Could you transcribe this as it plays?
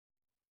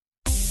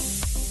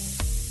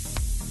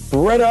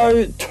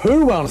Bretto, 2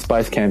 wellness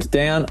base camps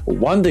down,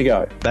 1 to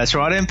go. That's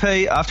right,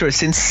 MP. After a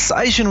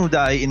sensational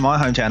day in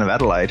my hometown of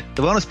Adelaide,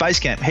 the Wellness Base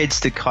Camp heads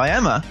to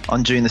Kiama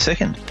on June the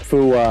 2nd.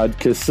 Fuad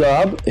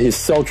Kassab, his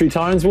sultry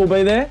tones will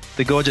be there.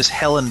 The gorgeous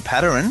Helen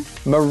Patterin.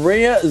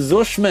 Maria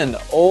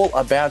Zushman, all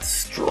about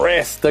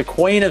stress, the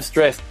queen of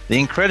stress. The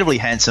incredibly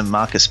handsome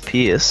Marcus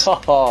Pearce.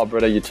 Oh,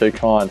 Bretto, you're too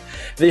kind.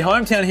 The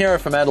hometown hero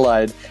from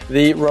Adelaide,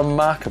 the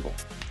remarkable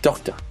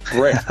Dr.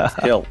 Brett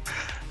Hill.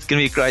 It's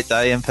going to be a great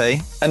day,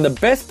 MP. And the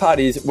best part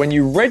is, when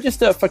you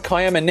register for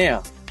Kiama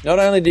now, not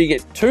only do you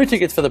get 2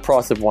 tickets for the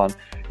price of 1,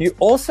 you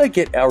also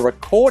get our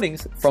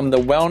recordings from the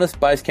Wellness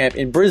Base Camp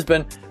in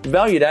Brisbane,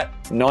 valued at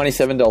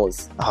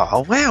 $97. Oh,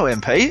 wow,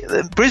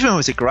 MP. Brisbane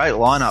was a great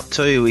lineup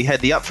too. We had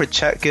the Up for a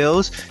Chat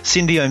girls,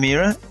 Cindy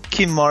O'Meara,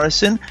 Kim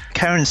Morrison,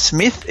 Karen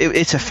Smith.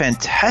 It's a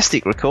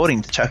fantastic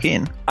recording to chuck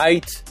in.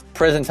 8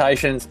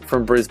 presentations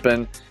from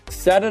Brisbane.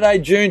 Saturday,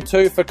 June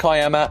 2 for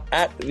Kiama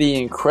at the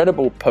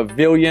incredible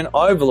pavilion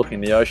overlooking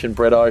the ocean,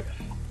 Bretto.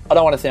 I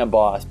don't want to sound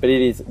biased, but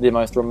it is the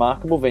most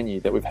remarkable venue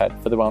that we've had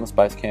for the Wellness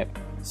Base Camp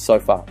so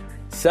far.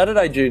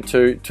 Saturday, June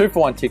 2, 2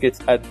 for 1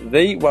 tickets at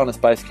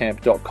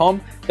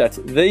thewellnessbasecamp.com. That's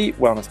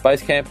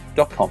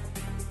thewellnessbasecamp.com.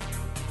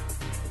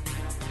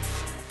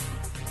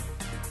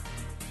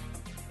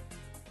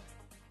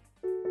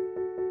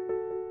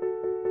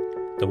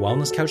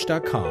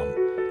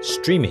 TheWellnessCouch.com,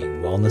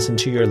 streaming wellness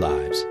into your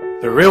lives.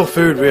 The Real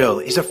Food Real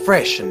is a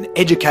fresh and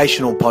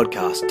educational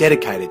podcast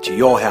dedicated to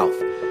your health.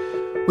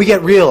 We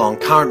get real on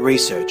current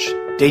research,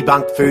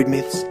 debunk food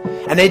myths,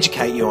 and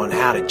educate you on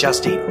how to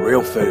just eat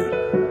real food.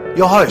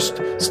 Your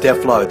host,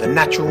 Steph Lowe, the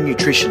natural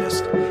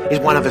nutritionist, is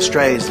one of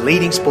Australia's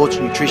leading sports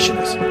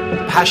nutritionists,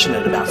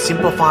 passionate about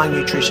simplifying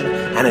nutrition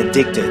and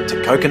addicted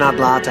to coconut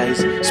lattes,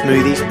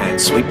 smoothies,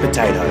 and sweet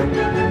potato.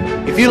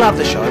 If you love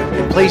the show,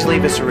 then please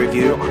leave us a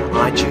review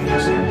on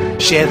iTunes.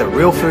 Share the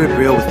Real Food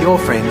Real with your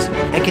friends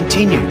and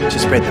continue to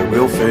spread the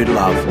real food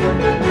love.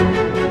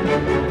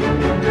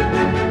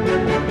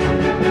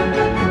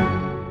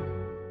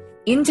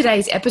 In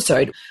today's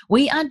episode,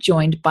 we are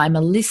joined by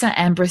Melissa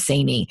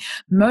Ambrosini,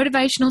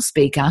 motivational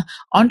speaker,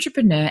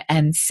 entrepreneur,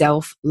 and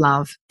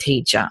self-love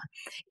teacher.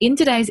 In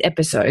today's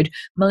episode,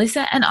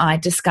 Melissa and I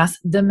discuss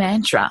the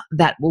mantra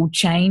that will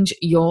change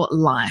your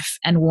life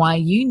and why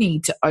you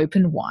need to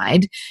open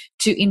wide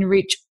to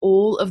enrich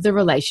all of the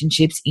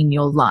relationships in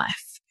your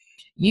life.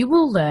 You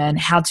will learn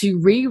how to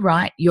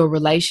rewrite your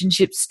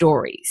relationship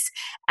stories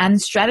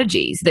and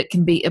strategies that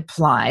can be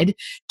applied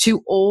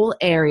to all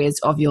areas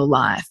of your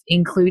life,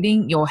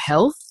 including your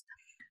health,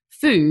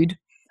 food,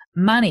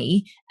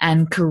 money,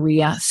 and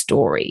career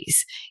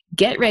stories.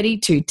 Get ready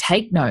to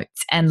take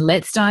notes and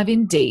let's dive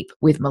in deep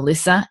with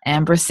Melissa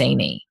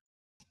Ambrosini.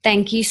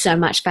 Thank you so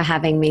much for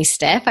having me,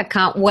 Steph. I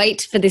can't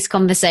wait for this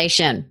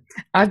conversation.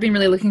 I've been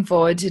really looking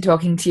forward to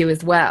talking to you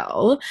as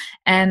well.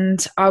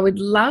 And I would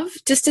love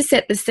just to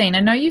set the scene. I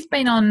know you've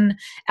been on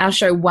our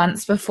show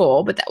once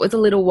before, but that was a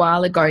little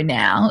while ago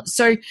now.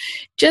 So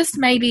just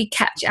maybe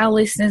catch our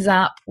listeners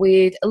up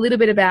with a little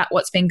bit about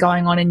what's been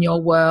going on in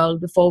your world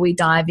before we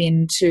dive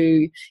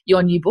into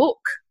your new book.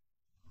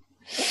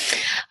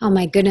 Oh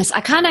my goodness.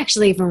 I can't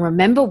actually even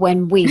remember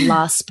when we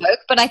last spoke,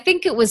 but I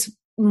think it was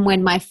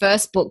when my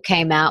first book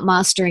came out,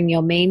 Mastering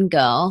Your Mean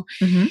Girl.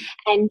 Mm-hmm.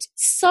 And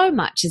so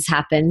much has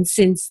happened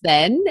since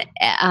then.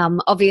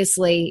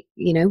 Obviously,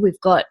 you know, we've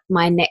got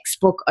my next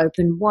book,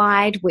 Open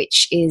Wide,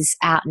 which is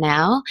out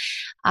now.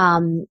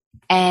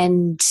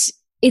 And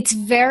it's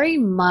very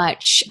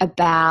much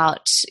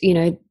about, you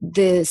know,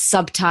 the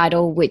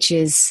subtitle, which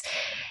is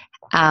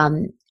a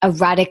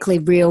radically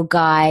real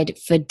guide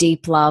for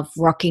deep love,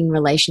 rocking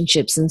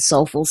relationships, and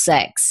soulful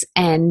sex.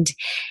 And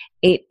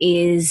it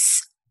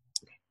is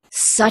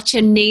such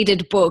a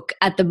needed book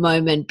at the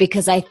moment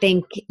because I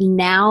think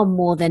now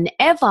more than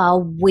ever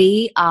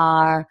we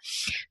are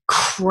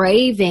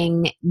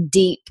craving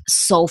deep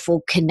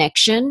soulful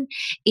connection,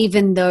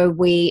 even though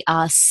we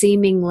are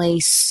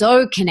seemingly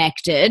so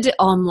connected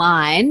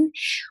online,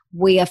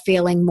 we are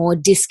feeling more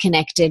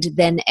disconnected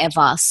than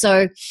ever.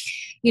 So,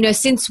 you know,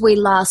 since we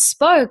last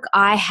spoke,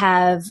 I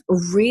have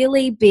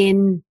really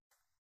been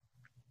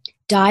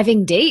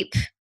diving deep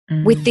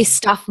with this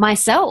stuff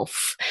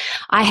myself.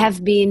 I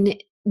have been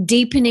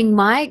deepening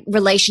my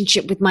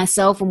relationship with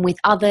myself and with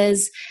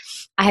others.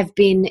 I have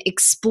been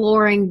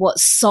exploring what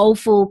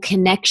soulful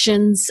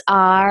connections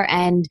are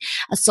and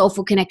a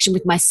soulful connection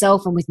with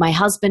myself and with my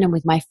husband and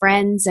with my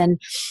friends.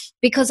 And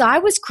because I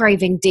was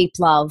craving deep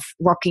love,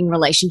 rocking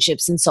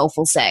relationships, and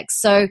soulful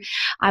sex. So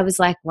I was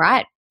like,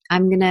 right,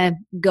 I'm going to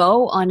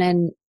go on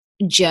a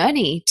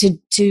journey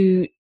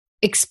to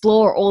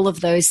explore all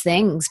of those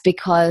things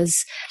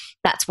because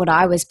that's what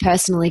I was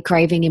personally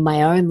craving in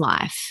my own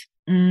life.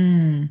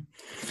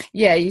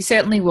 Yeah, you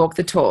certainly walk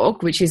the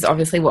talk, which is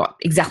obviously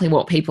exactly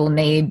what people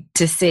need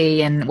to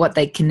see and what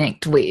they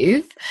connect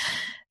with.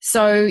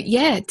 So,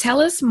 yeah,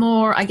 tell us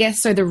more, I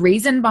guess. So the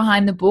reason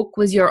behind the book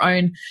was your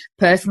own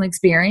personal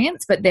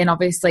experience, but then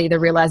obviously the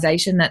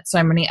realization that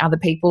so many other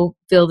people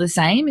feel the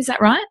same. Is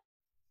that right?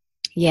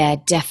 Yeah,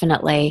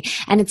 definitely.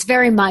 And it's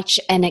very much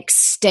an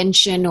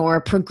extension or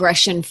a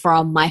progression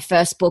from my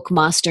first book,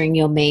 Mastering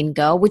Your Mean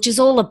Girl, which is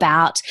all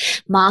about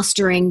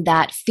mastering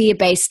that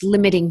fear-based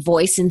limiting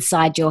voice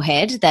inside your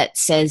head that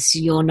says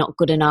you're not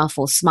good enough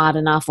or smart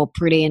enough or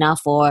pretty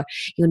enough or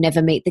you'll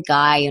never meet the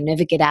guy, you'll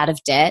never get out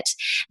of debt.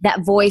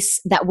 That voice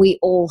that we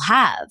all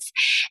have.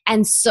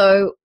 And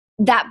so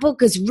that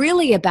book is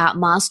really about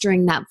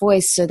mastering that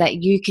voice so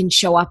that you can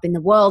show up in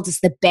the world as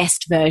the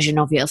best version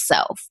of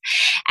yourself.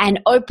 And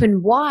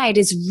Open Wide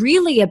is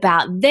really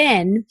about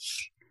then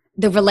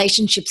the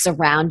relationships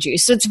around you.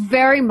 So it's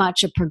very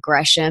much a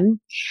progression.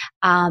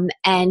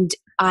 And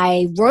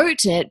I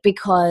wrote it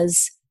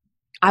because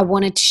I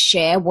wanted to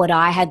share what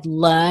I had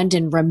learned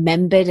and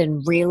remembered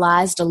and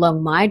realized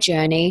along my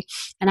journey.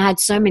 And I had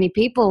so many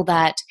people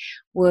that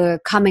were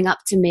coming up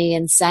to me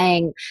and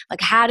saying,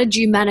 like, how did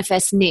you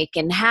manifest Nick?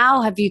 And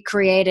how have you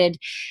created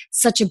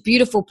such a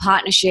beautiful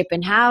partnership?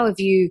 And how have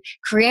you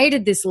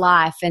created this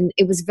life? And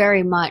it was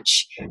very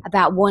much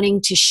about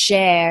wanting to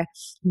share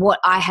what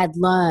I had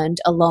learned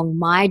along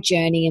my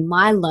journey and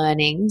my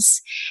learnings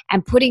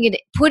and put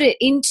it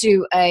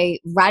into a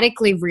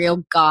radically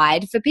real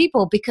guide for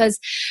people, because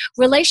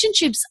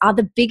relationships are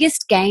the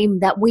biggest game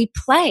that we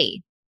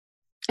play.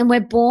 And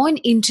we're born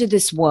into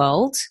this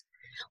world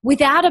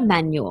without a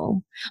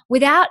manual,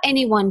 without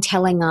anyone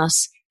telling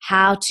us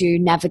how to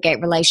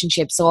navigate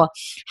relationships or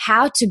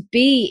how to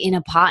be in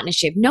a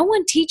partnership. No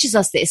one teaches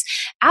us this.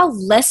 Our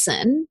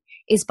lesson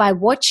is by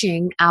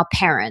watching our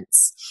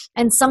parents.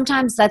 And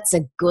sometimes that's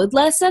a good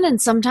lesson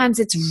and sometimes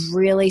it's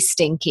really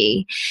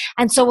stinky.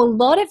 And so a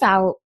lot of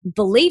our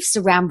beliefs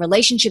around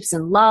relationships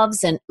and love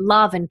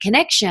and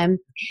connection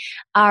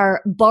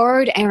are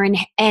borrowed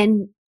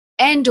and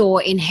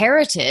or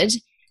inherited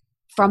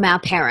from our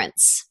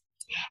parents.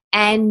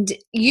 And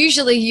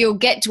usually you'll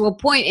get to a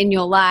point in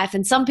your life,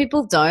 and some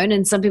people don't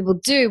and some people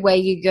do, where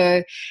you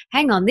go,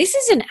 hang on, this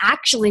isn't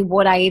actually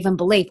what I even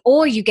believe.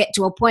 Or you get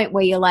to a point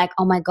where you're like,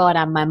 oh my God,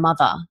 I'm my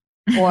mother.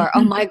 Or,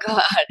 oh my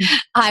God,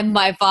 I'm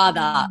my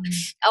father.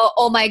 Or,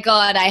 oh my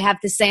God, I have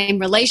the same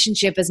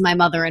relationship as my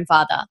mother and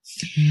father.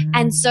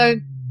 And so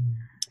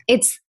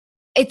this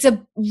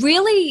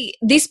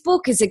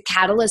book is a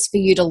catalyst for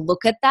you to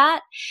look at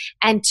that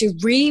and to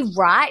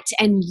rewrite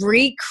and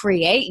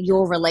recreate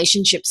your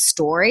relationship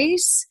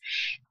stories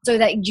so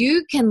that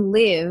you can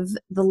live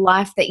the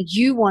life that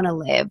you want to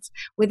live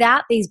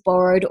without these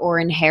borrowed or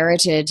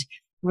inherited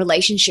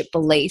relationship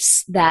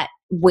beliefs that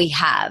we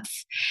have.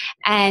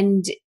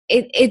 And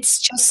it's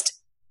just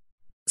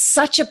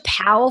such a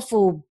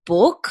powerful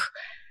book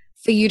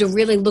for you to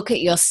really look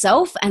at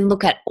yourself and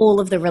look at all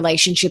of the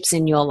relationships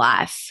in your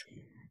life.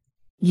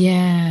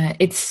 Yeah,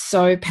 it's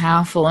so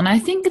powerful. And I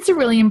think it's a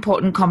really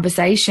important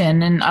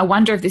conversation. And I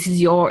wonder if this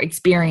is your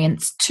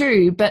experience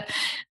too, but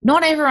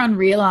not everyone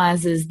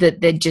realizes that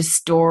they're just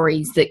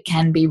stories that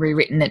can be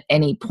rewritten at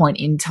any point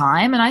in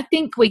time. And I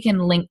think we can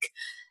link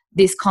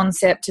this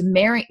concept to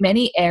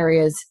many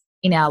areas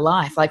in our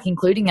life, like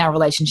including our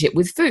relationship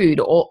with food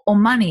or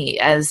money,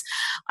 as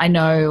I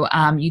know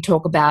you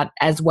talk about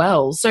as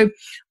well. So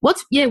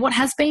what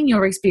has been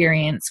your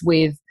experience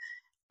with,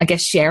 I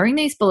guess, sharing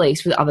these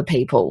beliefs with other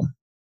people?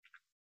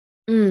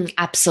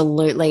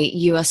 Absolutely.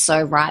 You are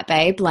so right,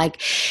 babe.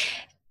 Like,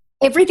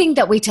 everything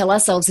that we tell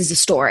ourselves is a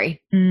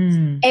story.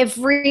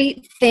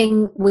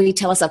 Everything we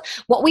tell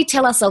ourselves. What we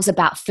tell ourselves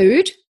about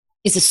food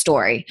is a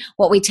story.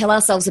 What we tell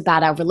ourselves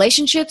about our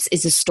relationships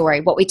is a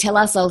story. What we tell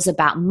ourselves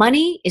about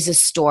money is a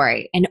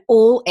story in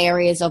all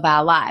areas of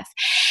our life.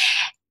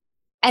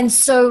 And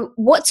so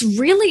what's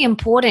really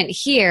important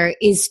here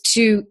is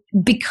to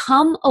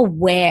become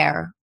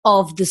aware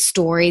of the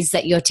stories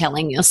that you're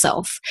telling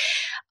yourself.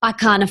 I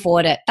can't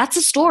afford it. That's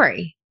a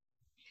story.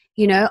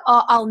 You know,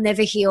 I'll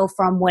never heal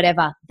from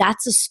whatever.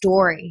 That's a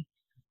story.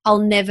 I'll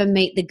never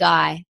meet the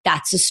guy.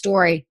 That's a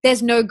story.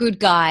 There's no good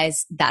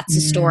guys. That's a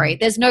story.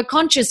 There's no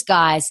conscious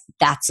guys.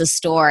 That's a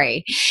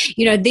story.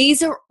 You know,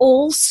 these are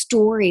all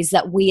stories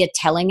that we are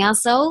telling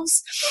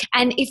ourselves.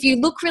 And if you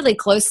look really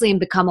closely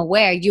and become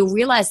aware, you'll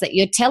realize that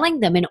you're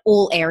telling them in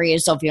all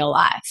areas of your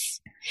life.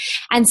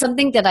 And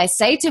something that I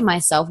say to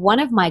myself, one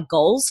of my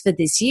goals for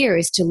this year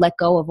is to let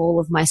go of all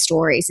of my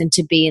stories and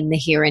to be in the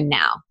here and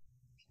now.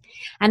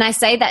 And I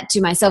say that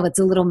to myself. It's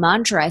a little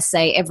mantra I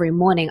say every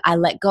morning. I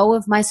let go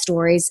of my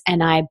stories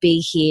and I be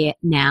here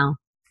now.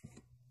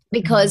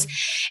 Because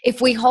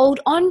if we hold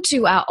on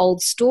to our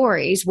old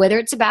stories, whether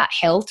it's about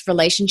health,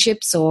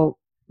 relationships, or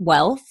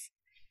wealth,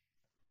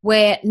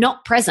 we're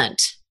not present.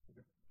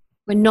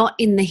 We're not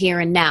in the here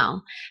and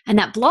now. And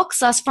that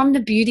blocks us from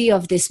the beauty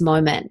of this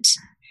moment.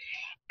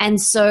 And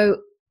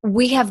so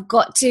we have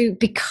got to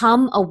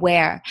become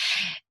aware.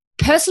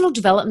 Personal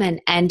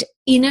development and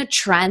inner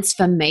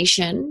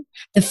transformation,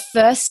 the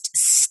first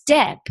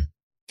step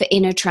for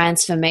inner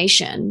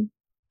transformation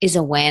is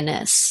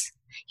awareness.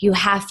 You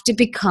have to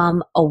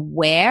become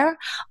aware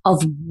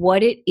of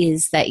what it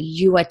is that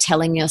you are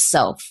telling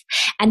yourself.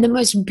 And the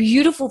most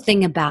beautiful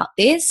thing about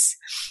this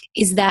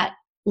is that,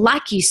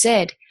 like you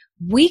said,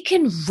 we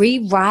can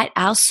rewrite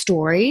our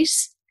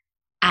stories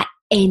at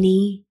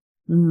any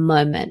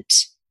moment.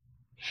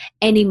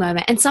 Any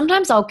moment. And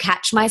sometimes I'll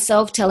catch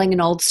myself telling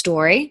an old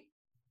story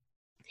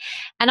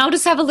and I'll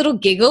just have a little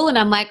giggle and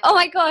I'm like, oh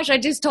my gosh, I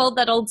just told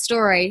that old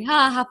story.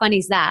 How funny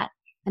is that?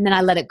 And then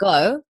I let it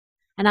go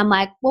and I'm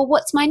like, well,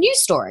 what's my new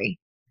story?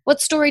 What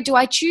story do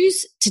I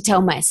choose to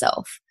tell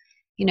myself?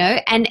 You know,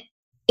 and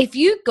if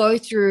you go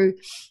through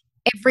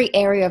every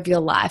area of your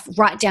life,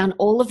 write down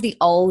all of the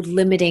old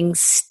limiting,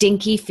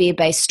 stinky,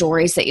 fear-based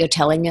stories that you're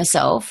telling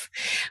yourself,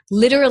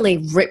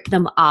 literally rip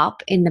them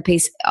up on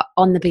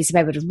the piece of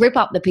paper, to rip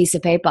up the piece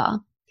of paper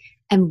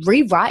and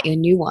rewrite your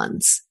new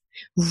ones.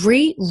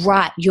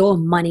 Rewrite your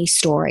money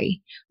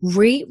story.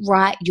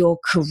 Rewrite your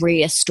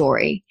career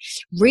story.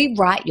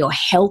 Rewrite your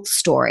health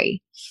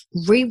story.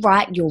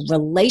 Rewrite your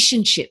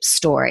relationship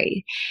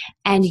story.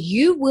 And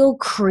you will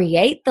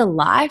create the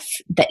life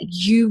that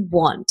you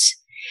want.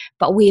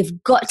 But we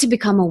have got to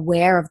become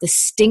aware of the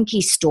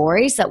stinky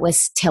stories that we're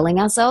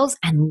telling ourselves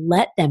and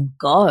let them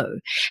go,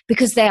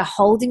 because they are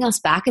holding us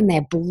back and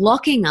they're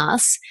blocking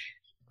us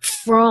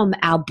from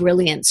our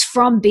brilliance,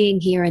 from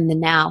being here in the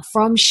now,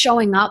 from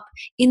showing up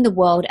in the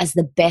world as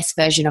the best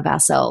version of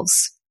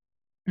ourselves.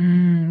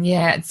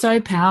 Yeah, it's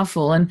so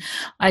powerful. And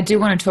I do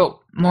want to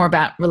talk more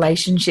about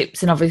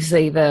relationships and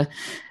obviously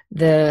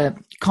the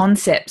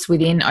concepts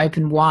within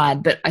Open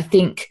Wide, but I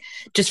think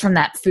just from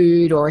that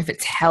food, or if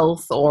it's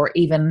health, or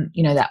even,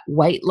 you know, that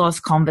weight loss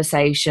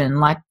conversation,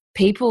 like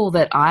people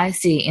that I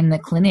see in the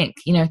clinic,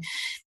 you know,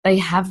 they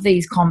have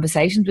these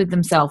conversations with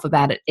themselves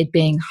about it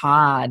being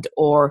hard,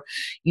 or,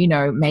 you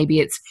know, maybe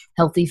it's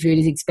healthy food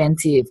is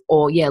expensive,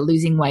 or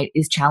losing weight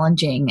is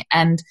challenging,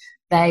 and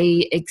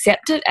they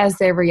accept it as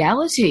their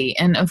reality.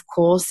 And of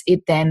course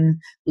it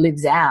then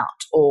lives out,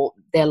 or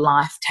their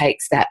life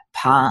takes that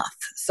path.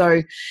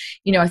 So,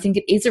 you know, I think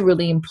it is a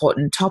really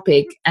important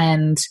topic.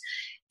 And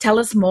tell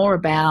us more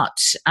about,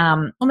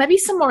 or maybe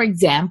some more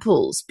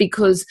examples,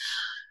 because,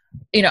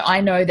 you know, I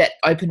know that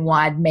Open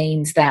Wide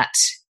means that,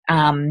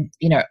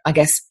 you know, I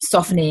guess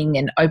softening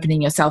and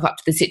opening yourself up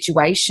to the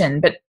situation.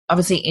 But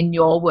obviously in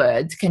your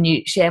words, can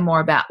you share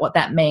more about what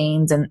that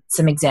means and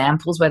some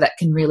examples where that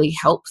can really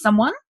help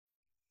someone?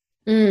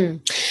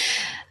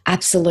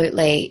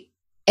 Absolutely.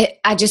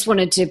 I just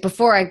wanted to,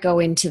 before I go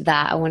into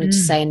that, I wanted to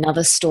say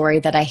another story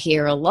that I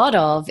hear a lot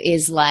of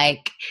is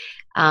like,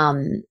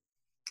 in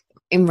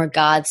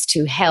regards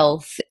to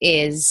health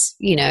is,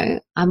 you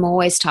know, I'm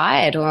always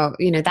tired, or,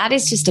 you know, that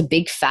is just a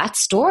big fat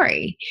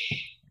story,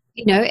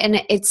 you know,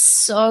 and it's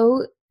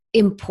so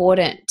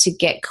important to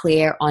get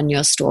clear on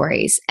your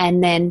stories.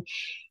 And then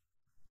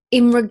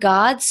in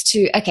regards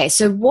to, okay,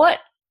 so what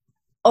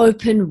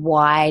Open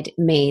Wide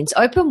means.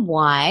 Open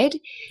Wide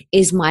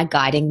is my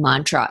guiding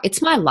mantra.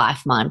 It's my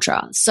life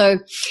mantra. So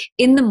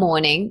in the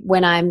morning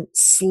when I'm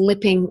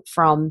slipping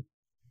from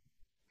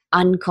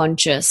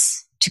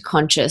unconscious to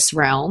conscious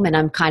realm, and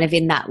I'm kind of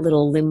in that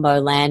little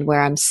limbo land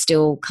where I'm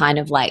still kind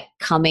of like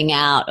coming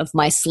out of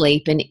my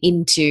sleep and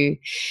into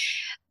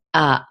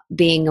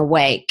being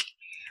awake,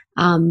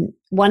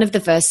 one of the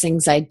first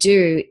things I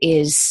do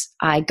is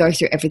I go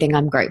through everything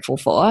I'm grateful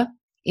for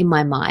in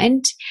my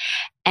mind.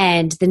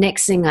 And the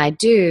next thing I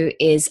do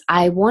is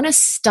I want to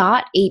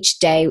start each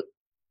day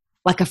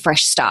like a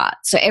fresh start.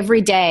 So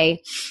every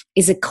day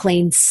is a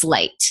clean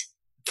slate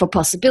for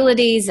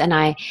possibilities and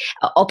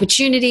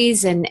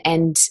opportunities, and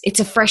it's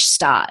a fresh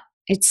start.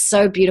 It's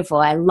so beautiful.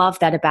 I love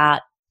that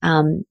about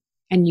a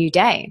new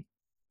day.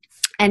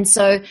 And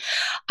so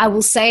I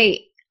will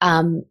say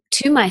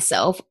to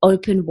myself,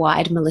 Open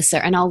Wide,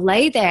 Melissa, and I'll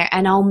lay there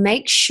and I'll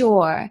make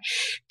sure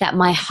that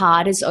my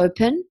heart is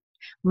open,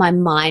 my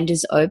mind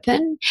is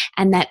open,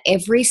 and that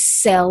every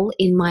cell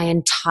in my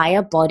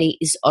entire body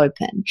is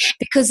open.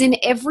 Because in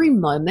every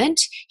moment,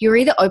 you're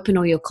either open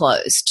or you're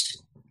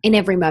closed. In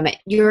every moment,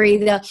 you're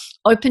either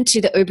open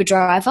to the Uber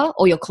driver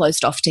or you're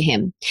closed off to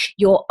him.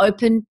 You're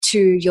open to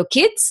your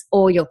kids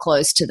or you're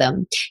closed to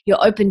them.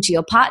 You're open to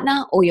your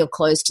partner or you're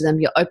closed to them.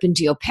 You're open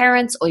to your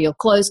parents or you're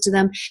closed to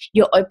them.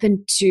 You're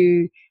open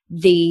to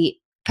the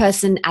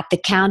person at the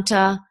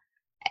counter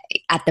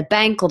at the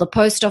bank or the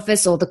post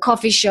office or the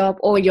coffee shop,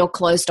 or you're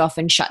closed off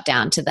and shut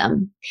down to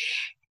them.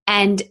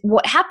 And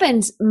what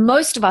happens,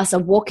 most of us are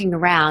walking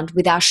around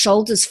with our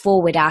shoulders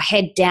forward, our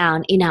head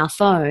down in our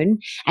phone,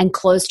 and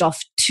closed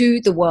off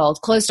to the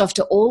world, closed off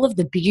to all of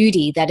the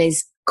beauty that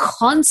is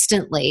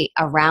constantly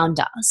around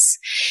us.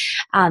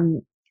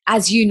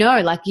 As you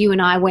know, like you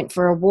and I went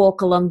for a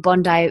walk along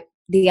Bondi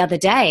the other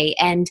day,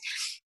 and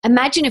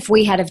imagine if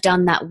we had have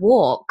done that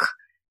walk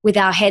with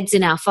our heads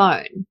in our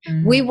phone.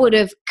 We would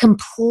have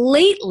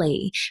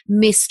completely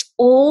missed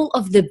all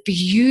of the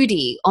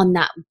beauty on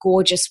that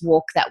gorgeous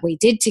walk that we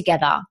did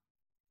together.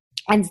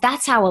 And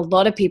that's how a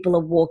lot of people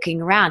are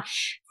walking around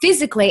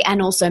physically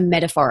and also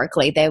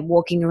metaphorically. They're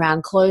walking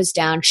around closed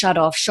down, shut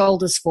off,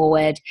 shoulders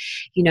forward,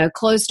 you know,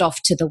 closed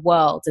off to the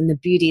world and the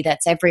beauty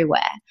that's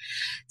everywhere.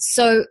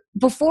 So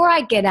before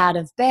I get out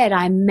of bed,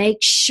 I make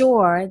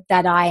sure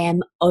that I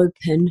am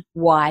open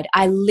wide.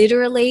 I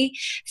literally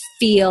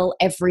feel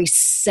every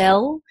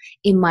cell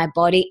in my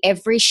body,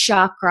 every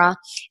chakra,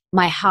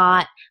 my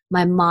heart,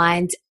 my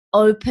mind,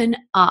 open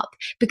up,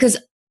 because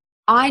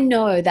I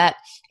know that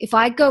if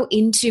I go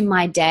into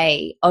my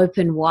day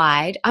open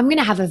wide, I'm going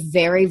to have a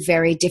very,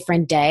 very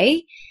different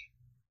day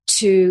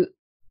to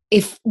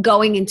if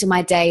going into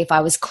my day if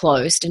I was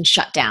closed and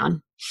shut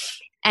down.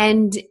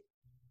 And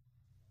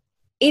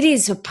it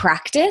is a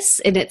practice,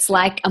 and it's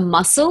like a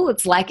muscle.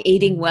 It's like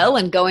eating well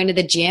and going to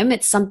the gym.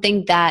 It's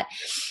something that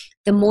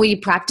the more you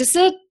practice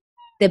it,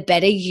 the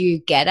better you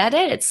get at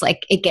it. It's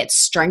like it gets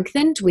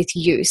strengthened with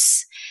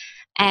use.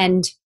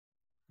 And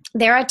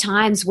there are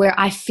times where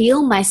I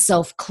feel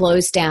myself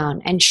close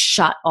down and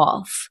shut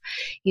off,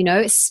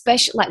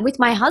 especially like with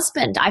my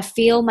husband. I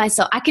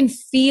can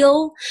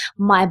feel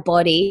my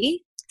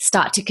body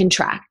start to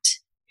contract.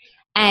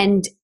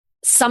 And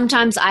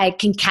sometimes I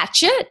can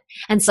catch it,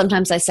 and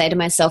sometimes I say to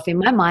myself in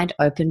my mind,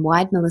 open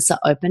wide, Melissa,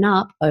 open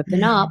up,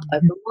 open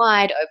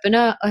wide, open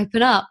up.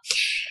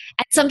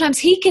 And sometimes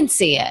he can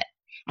see it,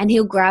 and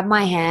he'll grab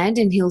my hand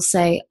and he'll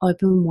say,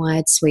 open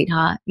wide,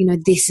 sweetheart.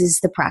 This is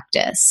the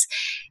practice.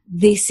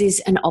 This is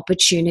an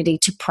opportunity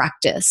to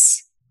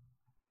practice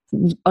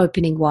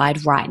opening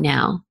wide right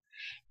now.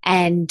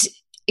 And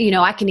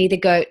I can either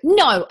go,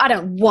 no, I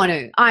don't want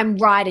to. I'm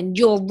right and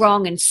you're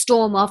wrong, and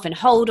storm off and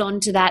hold on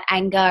to that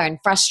anger and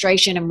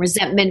frustration and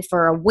resentment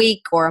for a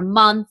week or a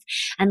month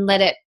and let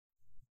it,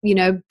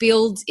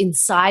 build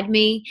inside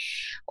me.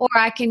 Or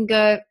I can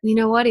go, you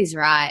know what, he's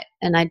right.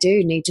 And I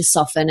do need to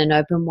soften and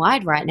open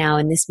wide right now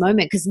in this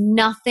moment, because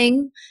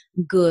nothing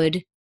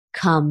good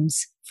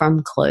comes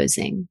from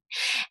closing.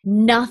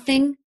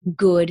 Nothing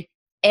good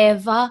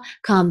ever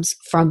comes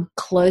from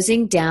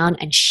closing down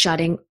and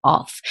shutting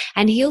off.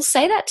 And he'll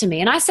say that to me,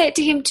 and I say it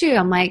to him too.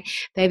 I'm like,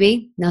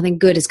 baby, nothing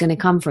good is going to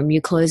come from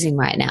you closing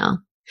right now.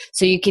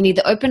 So you can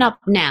either open up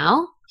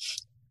now,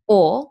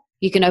 or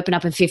you can open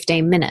up in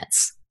 15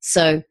 minutes.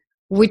 So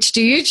which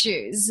do you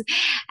choose?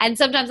 And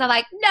sometimes I'm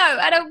like, no,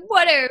 I don't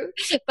want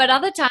to. But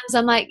other times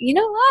I'm like, you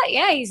know what?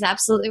 Yeah, he's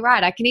absolutely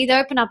right. I can either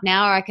open up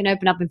now, or I can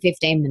open up in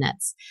 15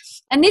 minutes.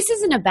 And this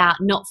isn't about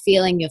not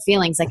feeling your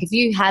feelings. Like if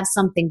you have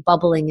something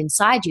bubbling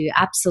inside you,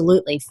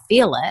 absolutely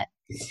feel it.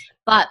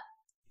 But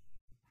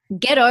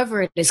get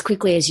over it as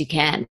quickly as you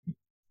can,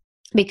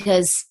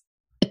 because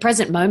the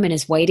present moment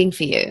is waiting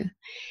for you.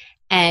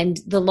 And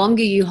the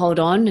longer you hold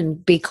on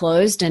and be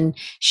closed and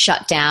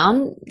shut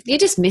down, you're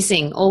just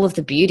missing all of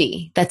the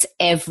beauty that's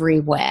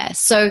everywhere.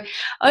 So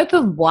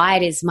open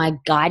wide is my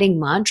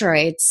guiding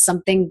mantra. It's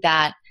something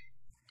that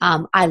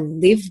I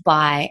live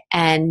by,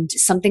 and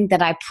something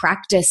that I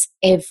practice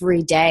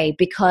every day,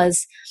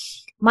 because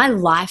my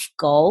life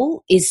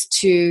goal is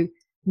to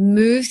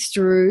move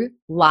through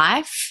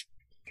life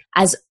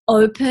as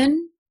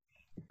open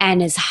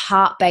and as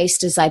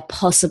heart-based as I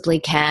possibly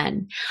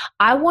can.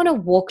 I want to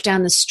walk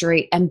down the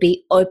street and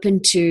be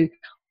open to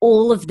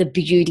all of the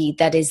beauty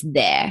that is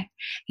there.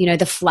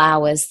 The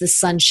flowers, the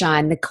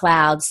sunshine, the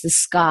clouds, the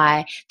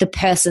sky, the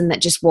person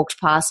that just walked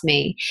past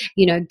me,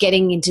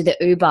 getting into the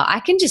Uber. I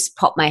can just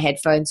pop my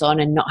headphones on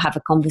and not have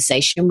a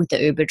conversation with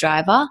the Uber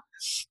driver,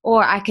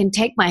 or I can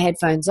take my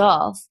headphones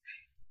off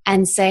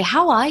and say,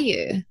 how are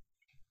you?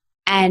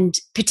 And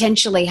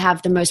potentially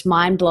have the most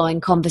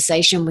mind-blowing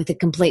conversation with a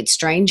complete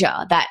stranger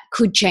that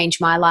could change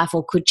my life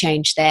or could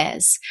change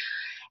theirs.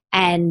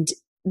 And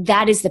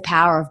that is the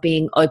power of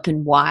being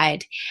open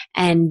wide.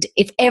 And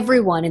if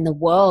everyone in the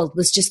world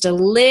was just a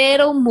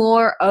little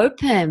more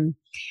open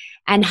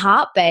and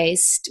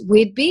heart-based,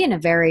 we'd be in a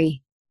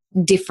very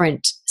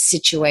different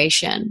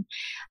situation.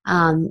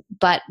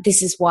 But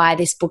this is why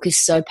this book is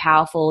so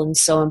powerful and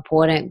so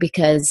important,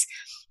 because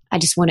I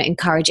just want to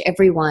encourage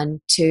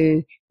everyone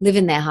to live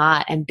in their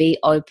heart and be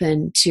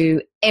open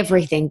to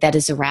everything that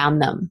is around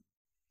them.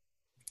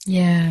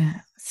 Yeah,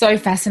 so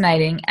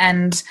fascinating.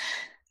 And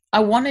I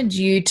wanted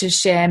you to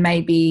share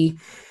maybe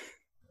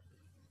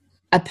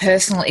a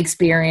personal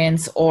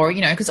experience, or,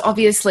 because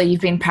obviously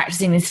you've been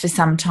practicing this for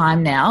some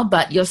time now,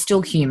 but you're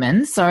still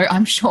human. So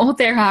I'm sure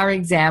there are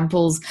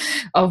examples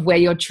of where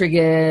you're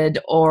triggered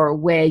or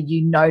where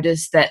you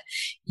notice that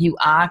you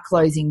are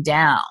closing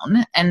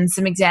down. And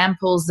some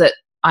examples that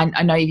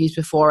I know you've used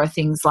before are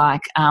things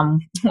like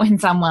when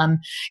someone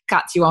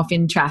cuts you off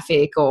in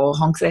traffic, or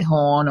honks their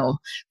horn, or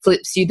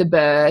flips you the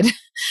bird,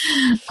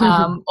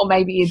 or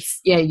maybe it's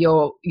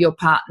your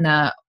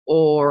partner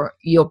or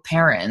your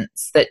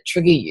parents that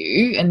trigger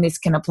you. And this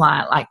can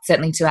apply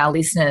certainly to our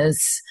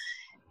listeners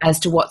as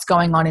to what's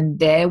going on in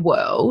their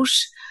world.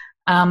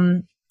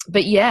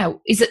 But yeah,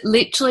 is it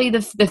literally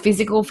the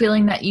physical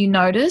feeling that you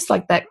notice,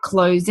 like that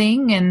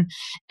closing,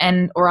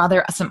 and or are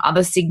there some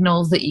other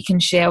signals that you can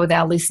share with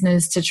our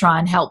listeners to try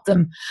and help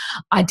them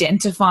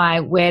identify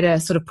where to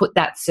sort of put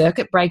that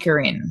circuit breaker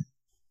in?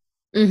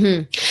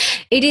 Mm-hmm.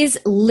 It is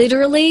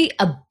literally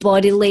a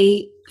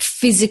bodily,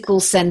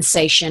 physical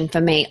sensation for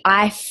me.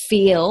 I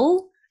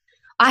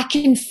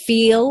can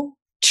feel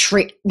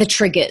the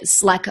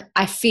triggers. Like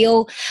I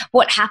feel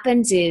what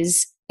happens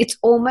is, it's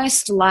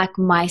almost like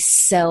my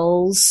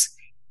cells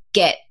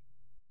get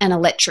an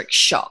electric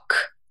shock.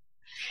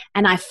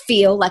 And I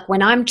feel like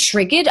when I'm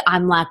triggered,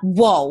 I'm like,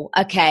 whoa,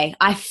 okay,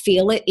 I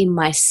feel it in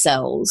my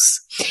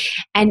cells.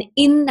 And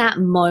in that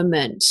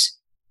moment,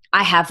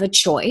 I have a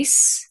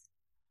choice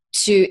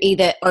to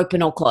either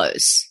open or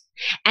close.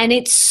 And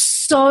it's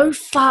so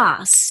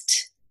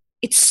fast.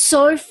 It's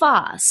so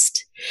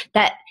fast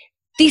that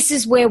this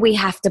is where we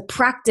have to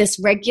practice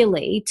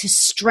regularly to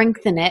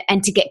strengthen it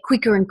and to get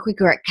quicker and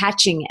quicker at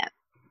catching it.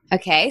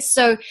 Okay,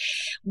 so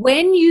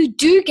when you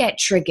do get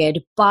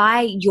triggered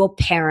by your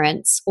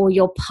parents or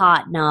your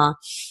partner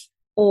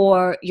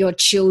or your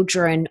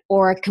children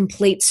or a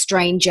complete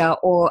stranger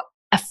or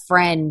a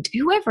friend,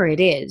 whoever it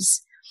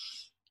is,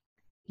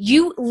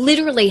 you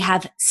literally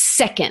have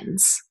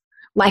seconds,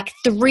 like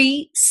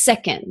 3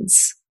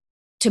 seconds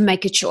to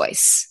make a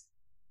choice.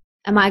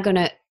 Am I going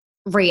to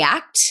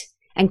react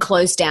and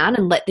close down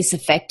and let this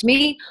affect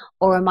me?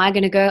 Or am I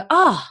going to go,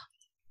 oh,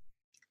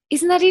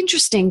 isn't that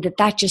interesting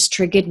that just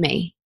triggered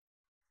me?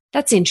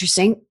 That's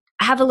interesting.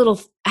 Have a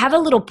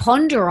little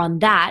ponder on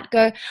that.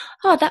 Go,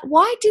 oh,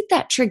 why did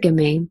that trigger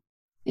me?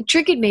 It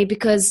triggered me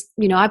because,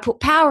 I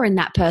put power in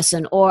that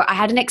person, or I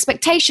had an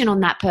expectation on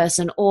that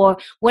person, or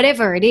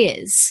whatever it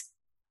is.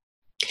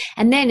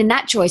 And then in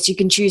that choice, you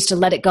can choose to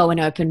let it go and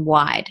open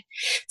wide.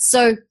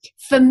 So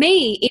for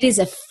me, it is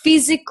a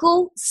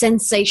physical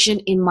sensation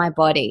in my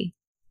body.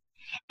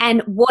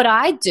 And what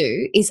I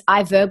do is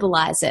I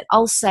verbalize it.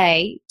 I'll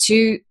say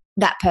to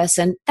that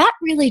person, that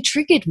really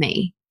triggered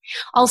me.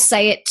 I'll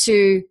say it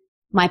to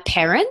my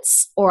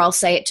parents, or I'll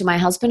say it to my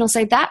husband. I'll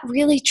say, that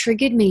really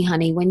triggered me,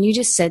 honey, when you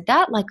just said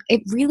that. Like,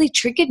 it really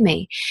triggered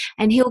me.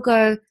 And he'll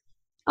go,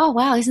 oh,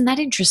 wow, isn't that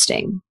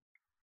interesting?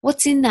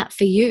 What's in that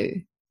for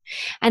you?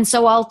 And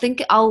so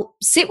I'll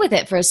sit with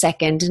it for a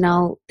second and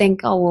I'll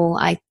think, oh,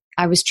 well,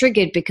 I was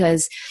triggered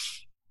because,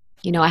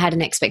 I had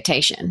an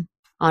expectation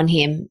on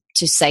him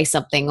to say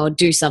something or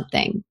do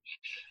something.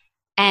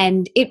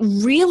 And it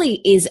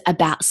really is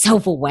about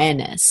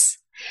self-awareness.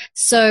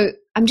 So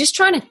I'm just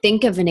trying to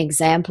think of an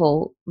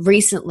example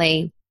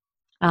recently.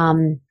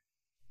 I'm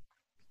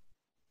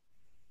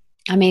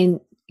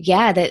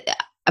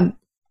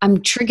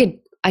triggered.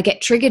 I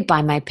get triggered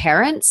by my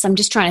parents. I'm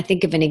just trying to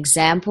think of an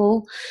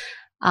example.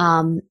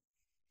 I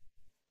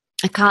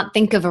can't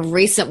think of a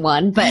recent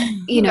one, but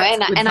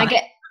I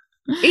get,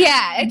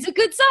 it's a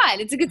good sign.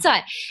 It's a good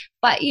sign.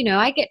 But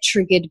I get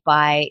triggered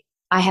by,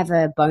 I have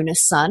a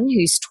bonus son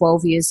who's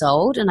 12 years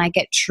old, and I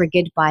get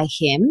triggered by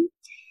him,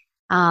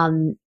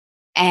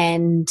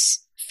 and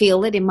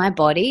feel it in my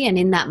body. And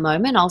in that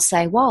moment, I'll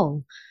say,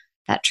 whoa,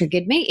 that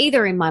triggered me,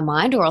 either in my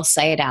mind or I'll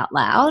say it out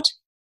loud.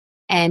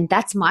 And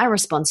that's my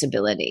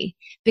responsibility,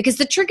 because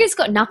the trigger's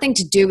got nothing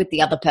to do with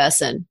the other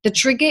person. The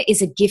trigger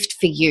is a gift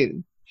for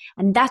you.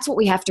 And that's what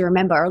we have to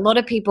remember. A lot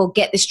of people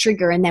get this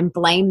trigger and then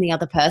blame the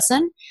other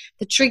person.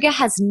 The trigger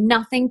has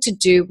nothing to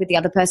do with the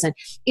other person.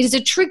 It is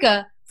a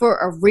trigger for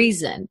a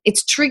reason.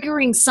 It's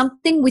triggering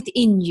something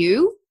within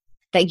you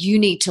that you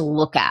need to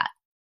look at.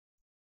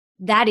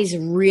 That is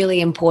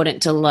really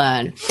important to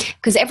learn,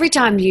 because every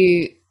time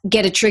you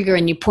get a trigger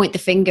and you point the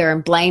finger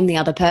and blame the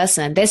other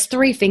person, there's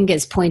 3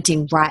 fingers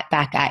pointing right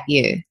back at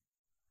you.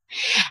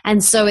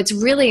 And so it's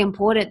really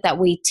important that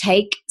we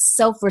take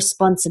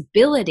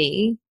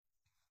self-responsibility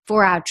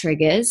for our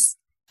triggers.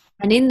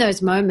 And in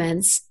those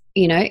moments,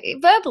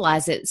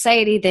 verbalize it.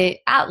 Say it either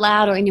out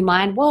loud or in your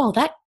mind, whoa,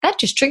 that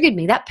just triggered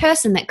me. That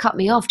person that cut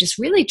me off just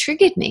really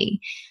triggered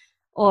me.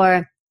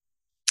 Or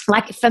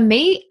like for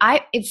me,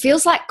 it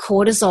feels like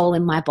cortisol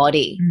in my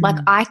body. Like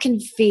I can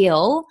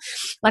feel,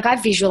 like I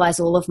visualize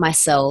all of my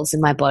cells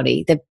in my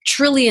body, the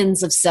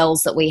trillions of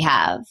cells that we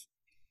have.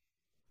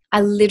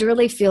 I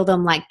literally feel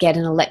them like get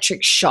an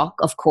electric shock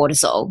of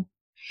cortisol.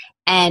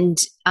 And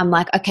I'm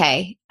like,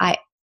 okay,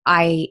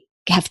 I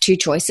have 2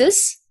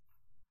 choices.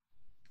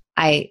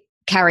 I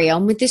carry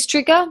on with this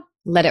trigger,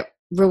 let it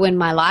ruin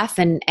my life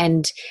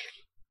and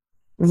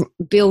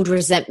build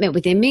resentment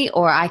within me,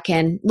 or I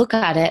can look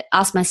at it,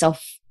 ask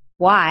myself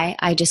why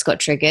I just got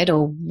triggered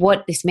or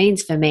what this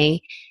means for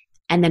me,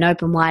 and then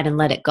open wide and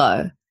let it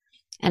go.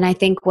 And I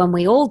think when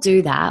we all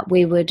do that,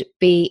 we would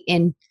be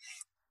in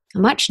a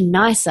much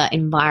nicer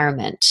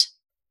environment.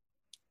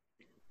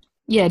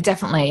 Yeah,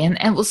 definitely. And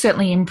it will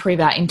certainly improve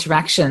our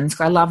interactions.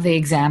 I love the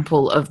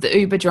example of the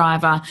Uber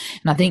driver.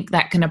 And I think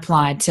that can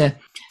apply to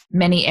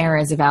many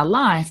areas of our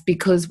life,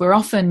 because we're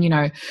often,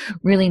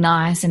 really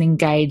nice and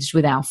engaged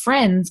with our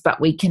friends,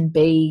 but we can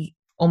be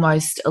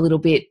almost a little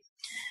bit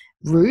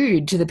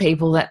rude to the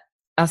people that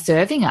are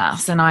serving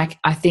us. And I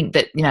think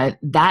that,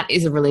 that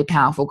is a really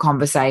powerful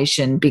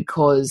conversation,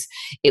 because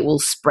it will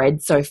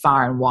spread so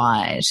far and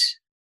wide.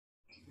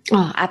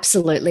 Oh,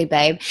 absolutely,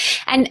 babe.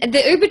 And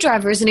the Uber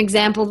driver is an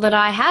example that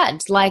I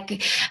had.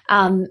 Like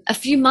a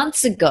few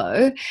months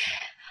ago,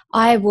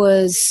 I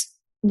was,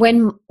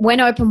 when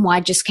Open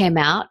Wide just came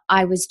out,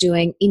 I was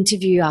doing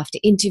interview after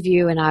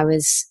interview, and I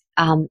was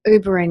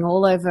Ubering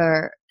all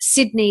over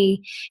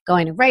Sydney,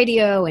 going to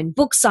radio and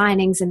book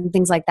signings and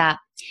things like that.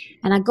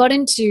 And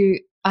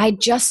I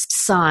just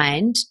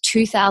signed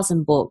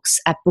 2,000 books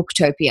at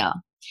Booktopia,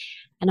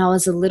 and I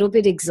was a little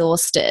bit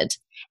exhausted.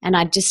 and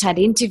I just had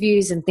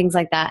interviews and things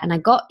like that. And I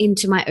got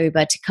into my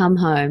Uber to come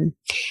home,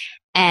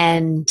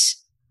 and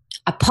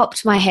I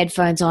popped my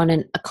headphones on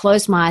and I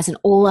closed my eyes, and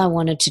all I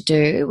wanted to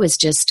do was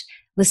just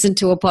listen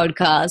to a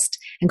podcast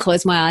and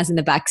close my eyes in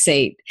the back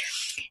seat.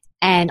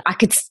 And I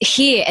could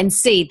hear and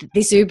see that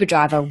this Uber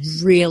driver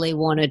really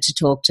wanted to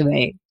talk to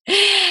me.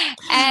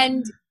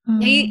 And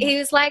he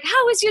was like,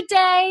 "How was your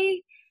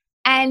day?"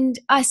 And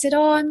I said,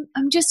 "Oh,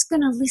 I'm just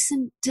going to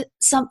listen to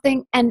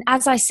something." And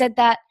as I said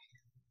that,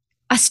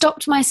 I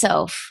stopped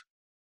myself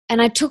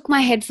and I took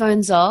my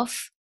headphones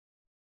off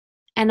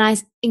and I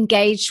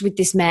engaged with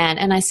this man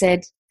and I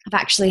said, "I've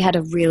actually had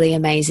a really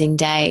amazing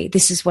day.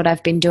 This is what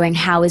I've been doing.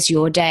 How is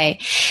your day?"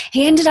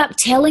 He ended up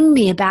telling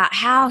me about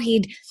how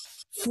he'd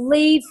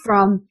fled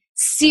from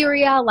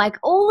Syria, like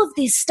all of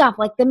this stuff,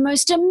 like the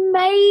most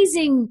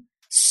amazing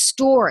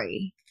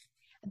story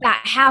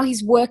about how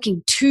he's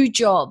working 2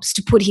 jobs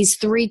to put his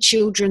 3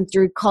 children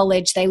through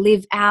college. They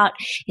live out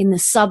in the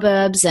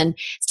suburbs, and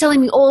he's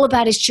telling me all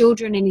about his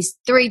children, and his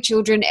 3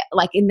 children,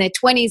 like in their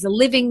 20s, are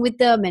living with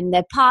them and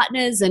their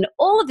partners and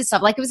all of this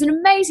stuff. Like, it was an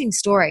amazing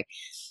story.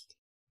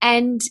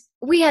 And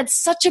we had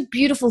such a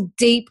beautiful,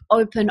 deep,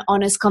 open,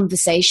 honest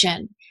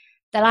conversation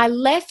that I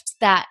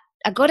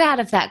got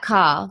out of that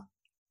car,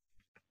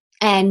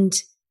 and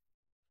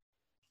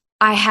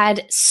I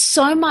had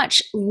so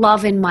much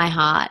love in my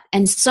heart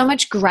and so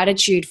much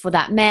gratitude for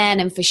that man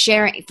and for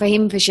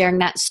him for sharing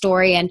that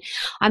story. And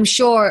I'm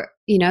sure,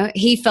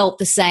 he felt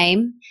the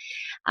same.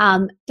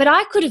 But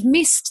I could have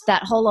missed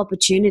that whole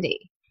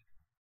opportunity,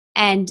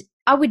 and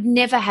I would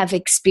never have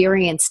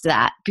experienced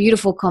that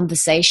beautiful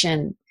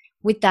conversation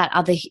with that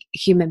other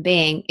human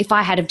being if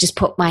I had have just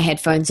put my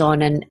headphones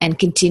on and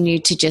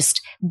continued to just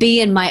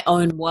be in my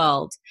own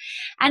world.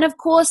 And of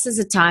course, there's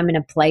a time and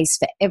a place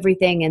for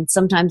everything, and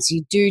sometimes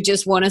you do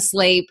just want to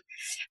sleep.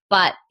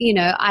 But,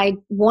 I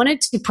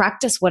wanted to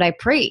practice what I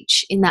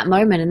preach in that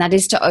moment, and that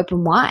is to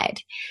open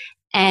wide.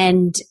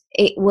 And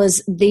it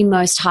was the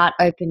most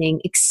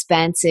heart-opening,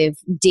 expansive,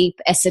 deep,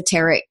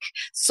 esoteric,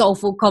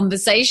 soulful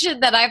conversation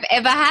that I've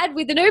ever had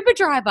with an Uber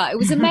driver. It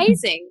was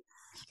amazing.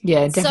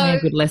 Yeah, definitely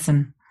a good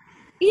lesson.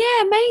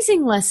 Yeah,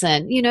 amazing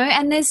lesson,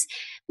 and there's,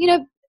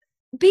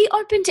 be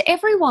open to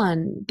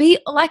everyone.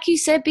 Like you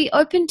said, be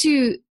open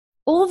to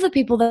all of the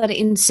people that are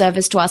in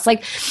service to us. Like,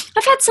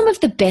 I've had some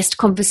of the best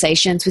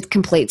conversations with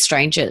complete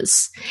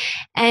strangers,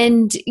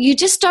 and you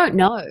just don't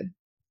know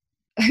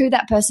who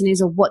that person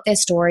is or what their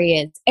story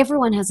is.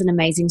 Everyone has an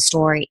amazing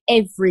story,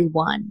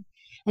 everyone.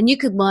 And you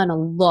could learn a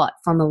lot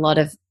from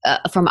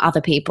from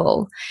other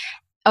people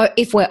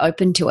if we're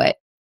open to it,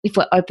 if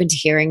we're open to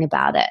hearing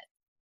about it.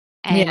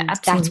 And yeah,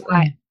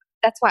 absolutely.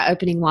 That's why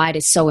opening wide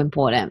is so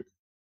important.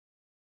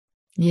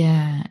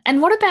 Yeah.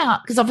 And what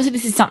about, because obviously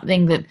this is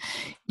something that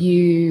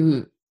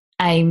you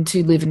aim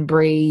to live and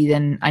breathe,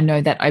 and I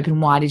know that open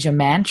wide is your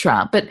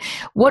mantra, but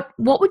what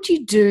would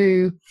you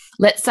do,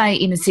 let's say,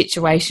 in a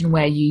situation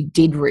where you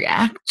did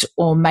react,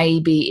 or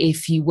maybe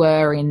if you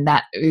were in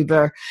that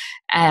Uber,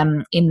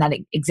 in that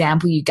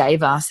example you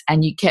gave us,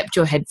 and you kept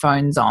your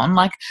headphones on,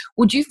 like,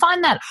 would you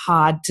find that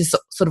hard to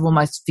sort of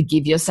almost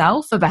forgive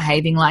yourself for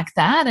behaving like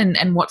that?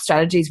 And what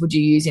strategies would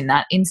you use in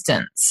that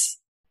instance?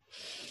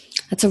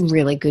 That's a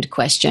really good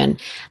question.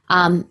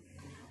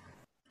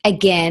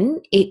 Again,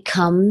 it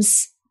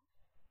comes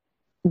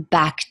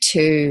back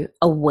to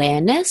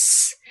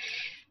awareness.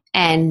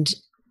 And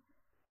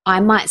I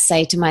might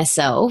say to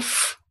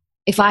myself,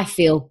 if I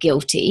feel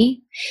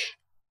guilty,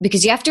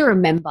 because you have to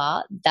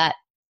remember that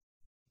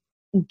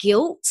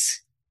guilt,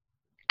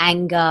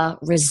 anger,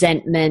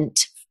 resentment,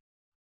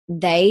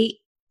 they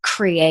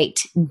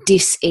create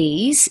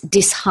dis-ease,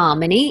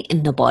 disharmony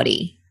in the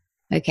body.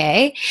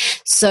 Okay?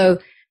 So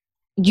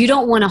you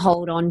don't want to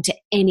hold on to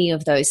any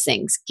of those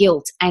things.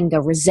 Guilt, anger,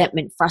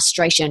 resentment,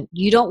 frustration.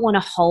 You don't want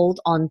to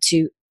hold on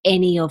to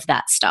any of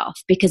that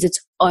stuff, because it's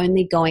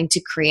only going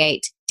to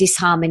create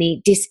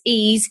disharmony,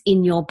 dis-ease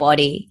in your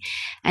body,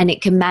 and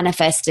it can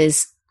manifest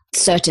as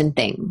certain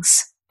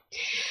things.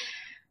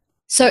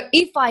 So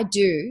if I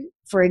do,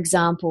 for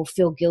example,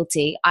 feel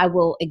guilty, I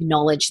will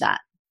acknowledge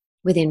that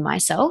within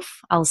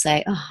myself. I'll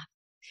say, "Oh, I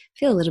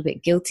feel a little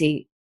bit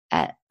guilty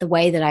at the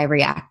way that I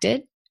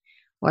reacted,"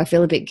 or "I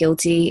feel a bit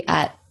guilty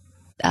at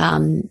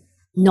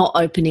not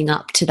opening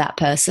up to that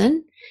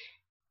person,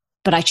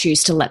 but I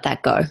choose to let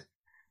that go.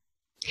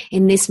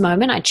 In this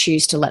moment, I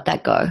choose to let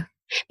that go,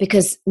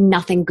 because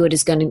nothing good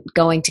is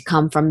going to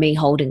come from me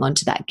holding on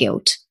to that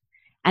guilt.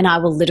 And I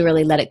will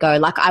literally let it go.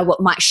 Like, I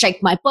might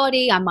shake my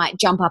body, I might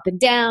jump up and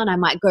down, I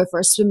might go for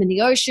a swim in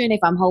the ocean if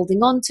I'm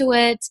holding on to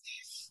it,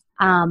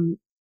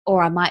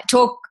 or I might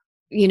talk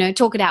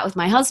it out with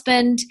my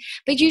husband.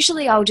 But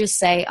usually I'll just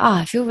say, "Oh,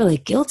 I feel really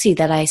guilty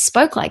that I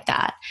spoke like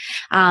that."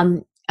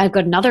 I've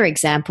got another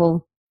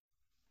example.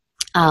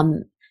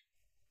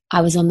 I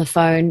was on the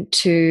phone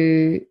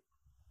to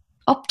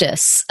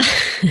Optus.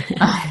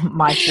 Oh,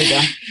 my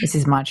trigger. This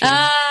is my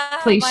trigger.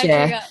 Please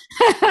share. Trigger.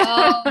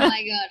 Oh,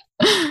 my God.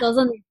 So I was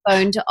on the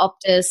phone to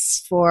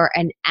Optus for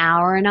an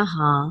hour and a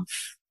half.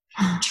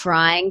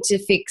 trying to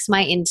fix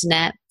my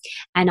internet,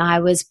 and I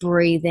was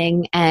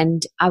breathing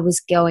and I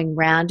was going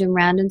round and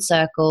round in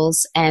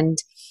circles, and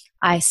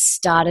I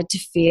started to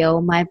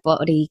feel my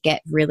body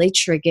get really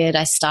triggered.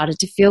 I started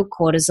to feel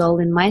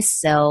cortisol in my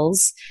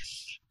cells,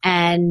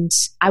 and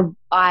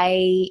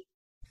I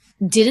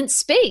didn't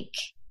speak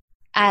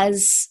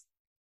as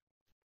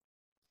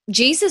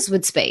Jesus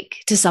would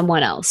speak to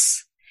someone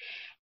else.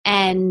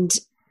 And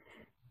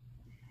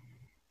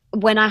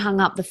when I hung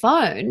up the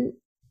phone,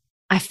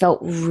 I felt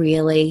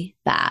really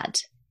bad.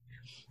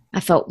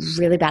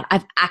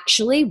 I've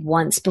actually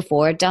once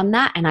before done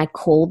that, and I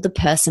called the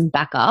person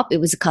back up.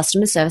 It was a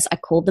customer service. I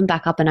called them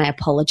back up and I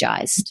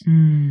apologized.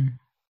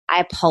 I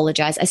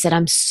apologized. I said,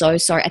 I'm so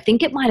sorry. I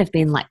think it might have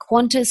been like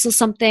Qantas or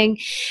something.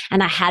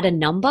 And I had a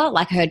number,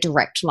 like her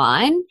direct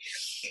line.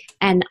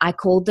 And I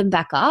called them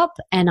back up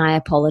and I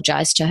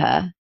apologized to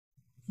her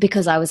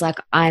because I was like,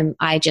 I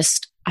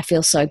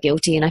feel so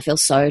guilty and I feel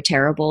so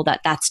terrible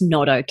that that's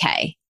not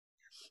okay.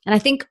 And I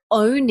think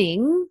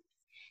owning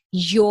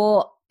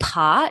your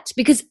part,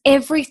 because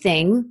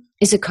everything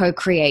is a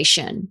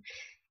co-creation.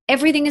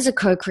 Everything is a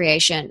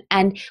co-creation.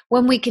 And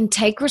when we can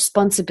take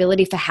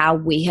responsibility for how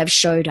we have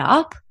showed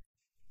up,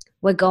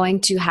 we're going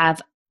to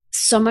have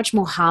so much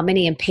more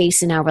harmony and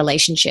peace in our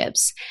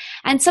relationships.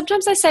 And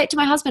sometimes I say it to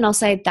my husband, I'll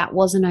say, that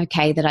wasn't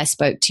okay that I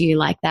spoke to you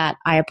like that.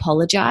 I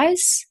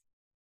apologize.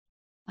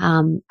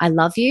 I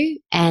love you.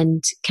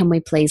 And can we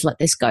please let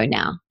this go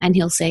now? And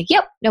he'll say,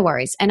 yep, no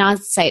worries. And I'll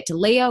say it to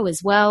Leo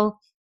as well.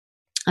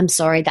 I'm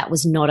sorry, that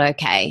was not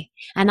okay.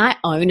 And I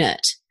own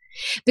it.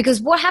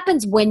 Because what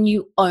happens when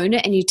you own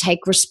it and you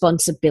take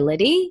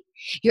responsibility,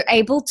 you're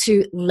able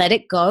to let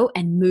it go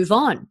and move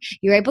on.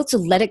 You're able to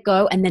let it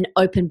go and then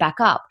open back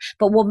up.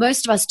 But what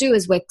most of us do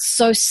is we're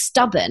so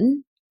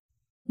stubborn.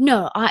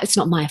 No, it's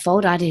not my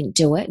fault. I didn't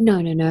do it.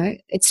 No,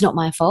 it's not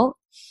my fault.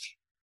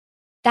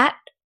 That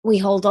we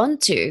hold on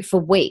to for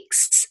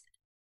weeks.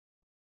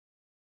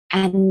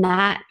 And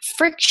that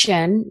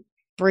friction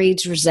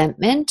breeds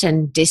resentment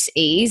and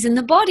dis-ease in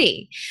the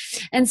body.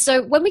 And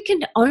so when we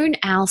can own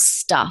our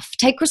stuff,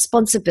 take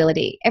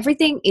responsibility,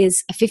 everything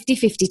is a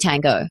 50-50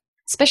 tango,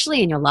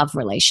 especially in your love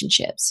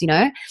relationships. You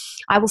know,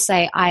 I will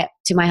say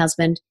to my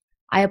husband,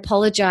 I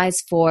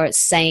apologize for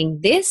saying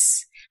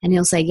this. And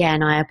he'll say, yeah,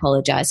 and I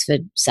apologize for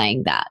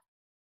saying that.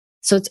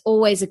 So it's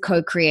always a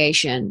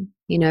co-creation.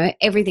 You know,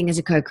 everything is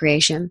a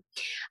co-creation.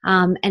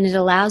 And it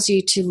allows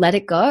you to let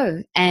it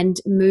go and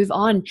move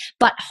on.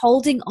 But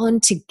holding on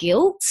to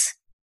guilt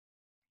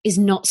is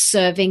not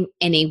serving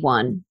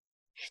anyone.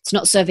 It's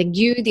not serving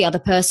you, the other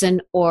person,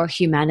 or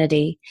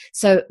humanity.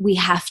 So we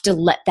have to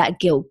let that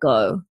guilt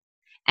go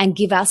and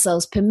give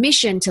ourselves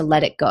permission to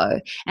let it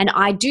go. And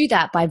I do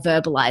that by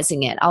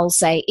verbalizing it. I'll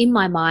say in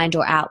my mind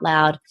or out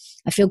loud,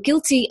 I feel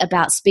guilty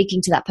about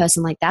speaking to that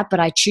person like that, but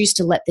I choose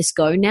to let this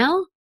go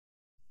now.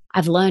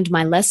 I've learned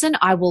my lesson.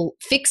 I will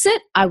fix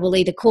it. I will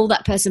either call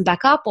that person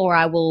back up or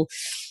I will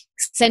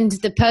send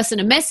the person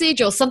a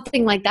message or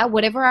something like that,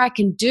 whatever I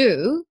can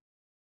do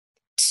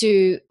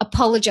to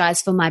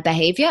apologize for my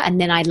behavior,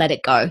 and then I let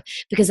it go,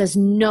 because there's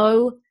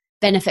no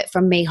benefit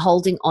from me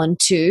holding on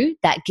to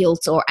that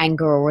guilt or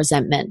anger or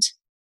resentment.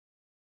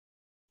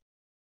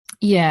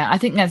 Yeah, I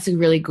think that's a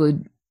really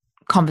good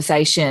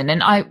conversation.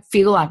 And I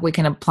feel like we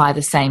can apply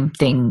the same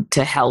thing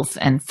to health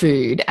and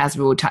food, as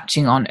we were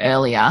touching on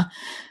earlier.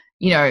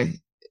 You know,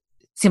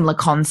 similar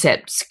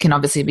concepts can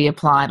obviously be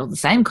applied, or the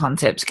same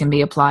concepts can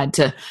be applied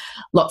to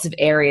lots of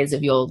areas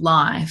of your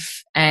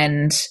life.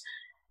 And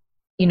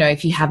you know,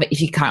 if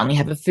you currently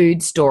have a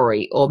food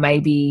story, or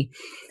maybe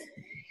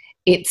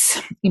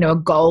it's, you know, a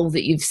goal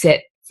that you've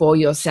set for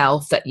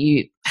yourself that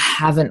you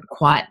haven't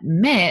quite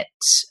met,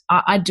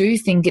 I do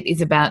think it is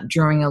about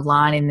drawing a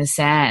line in the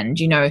sand.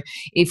 You know,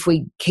 if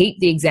we keep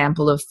the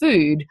example of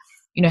food,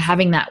 you know,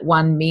 having that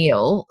one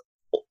meal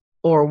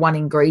or one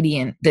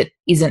ingredient that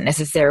isn't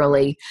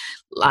necessarily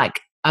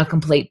like a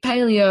complete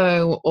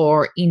paleo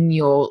or in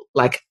your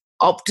like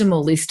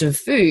optimal list of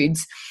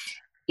foods,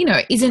 you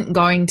know, isn't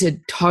going to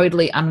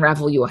totally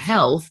unravel your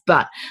health,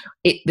 but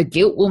the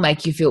guilt will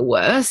make you feel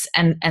worse.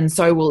 And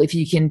so will if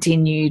you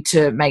continue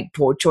to make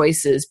poor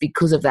choices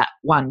because of that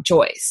one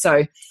choice.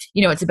 So,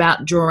 you know, it's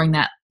about drawing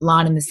that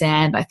line in the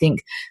sand. I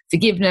think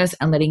forgiveness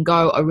and letting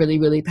go are really,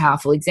 really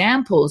powerful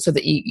examples so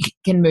that you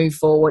can move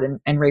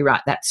forward and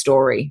rewrite that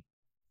story.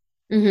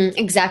 Mm-hmm,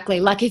 exactly.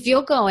 Like if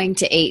you're going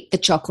to eat the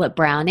chocolate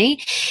brownie,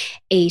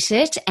 eat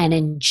it and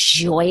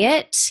enjoy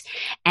it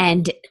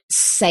and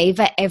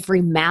savor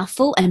every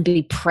mouthful and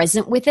be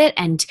present with it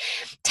and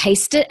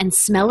taste it and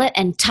smell it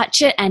and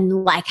touch it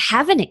and like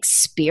have an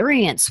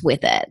experience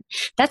with it.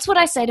 That's what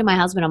I say to my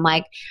husband. I'm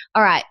like,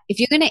 all right, if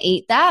you're going to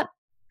eat that,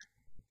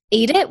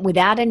 eat it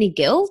without any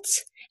guilt.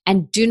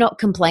 And do not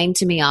complain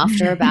to me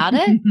after about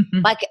it.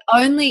 Like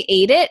only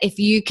eat it if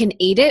you can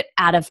eat it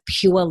out of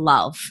pure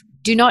love.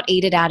 Do not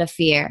eat it out of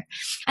fear.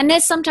 And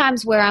there's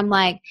sometimes where I'm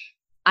like,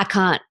 I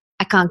can't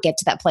get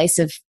to that place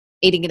of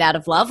eating it out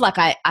of love. Like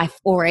I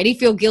already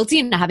feel guilty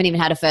and I haven't even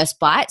had a first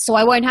bite, so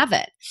I won't have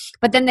it.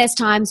 But then there's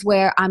times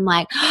where I'm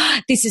like, oh,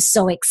 this is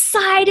so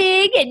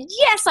exciting and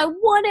yes, I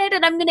want it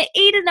and I'm going to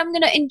eat it and I'm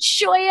going to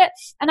enjoy it.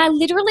 And I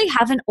literally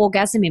have an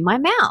orgasm in my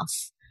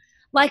mouth.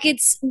 Like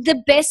it's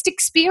the best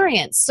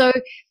experience. So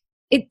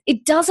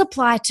it does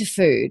apply to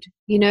food,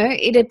 you know,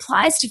 it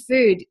applies to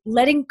food,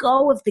 letting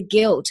go of the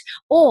guilt.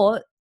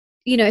 Or,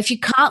 you know, if you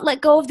can't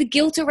let go of the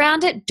guilt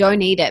around it,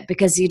 don't eat it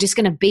because you're just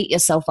going to beat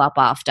yourself up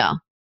after.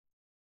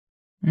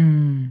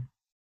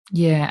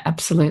 Yeah,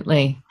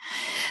 absolutely.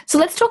 So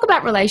let's talk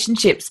about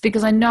relationships,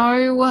 because I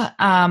know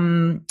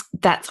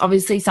that's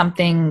obviously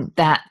something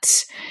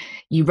that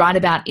you write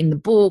about in the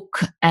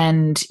book,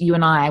 and you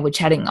and I were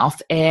chatting off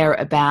air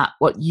about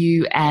what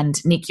you and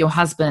Nick, your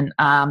husband,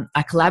 are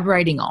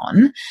collaborating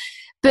on.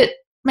 But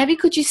maybe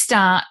could you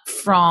start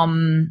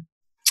from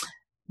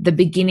the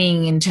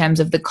beginning in terms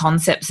of the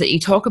concepts that you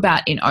talk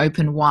about in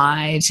Open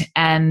Wide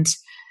and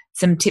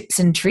some tips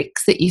and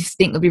tricks that you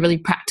think would be really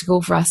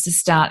practical for us to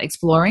start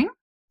exploring?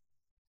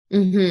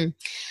 Mm-hmm.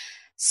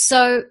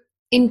 So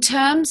in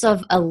terms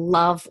of a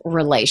love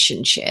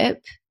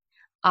relationship,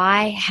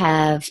 I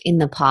have in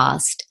the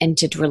past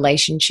entered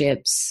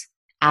relationships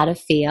out of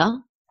fear.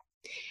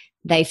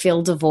 They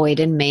feel devoid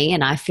in me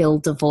and I feel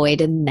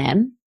devoid in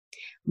them.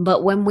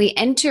 But when we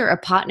enter a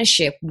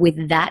partnership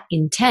with that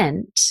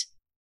intent,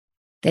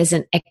 there's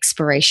an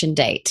expiration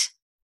date,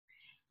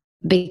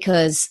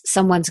 because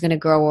someone's going to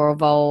grow or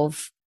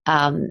evolve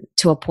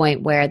to a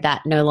point where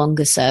that no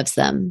longer serves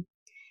them.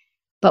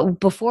 But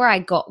before I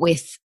got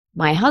with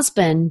my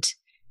husband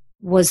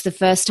was the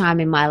first time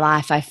in my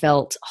life I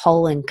felt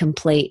whole and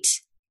complete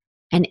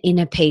and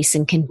inner peace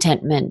and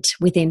contentment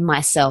within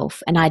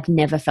myself. And I'd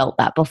never felt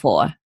that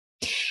before.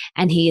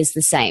 And he is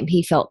the same.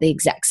 He felt the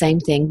exact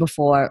same thing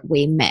before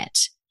we met.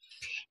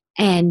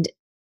 And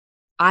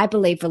I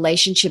believe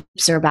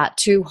relationships are about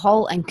two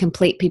whole and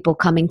complete people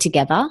coming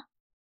together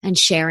and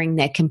sharing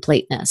their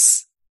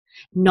completeness,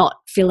 not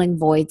filling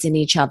voids in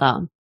each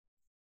other.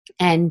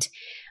 And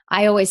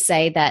I always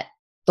say that,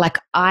 like,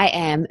 I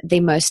am the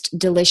most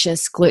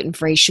delicious,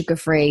 gluten-free,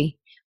 sugar-free,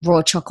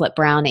 raw chocolate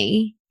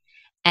brownie,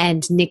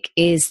 and Nick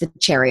is the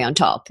cherry on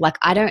top. Like,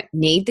 I don't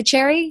need the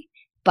cherry,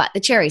 but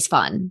the cherry's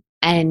fun.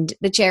 And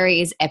the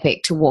cherry is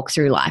epic to walk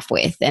through life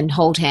with and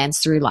hold hands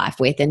through life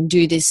with and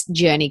do this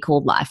journey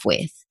called life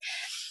with.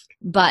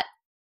 But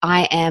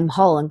I am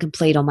whole and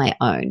complete on my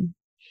own.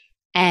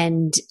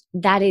 And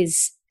that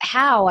is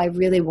how I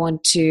really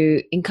want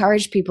to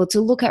encourage people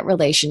to look at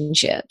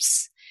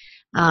relationships.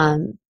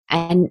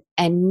 And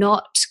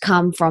not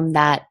come from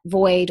that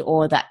void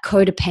or that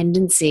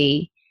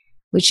codependency,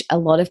 which a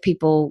lot of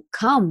people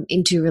come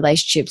into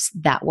relationships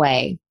that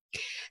way.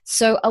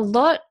 So a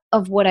lot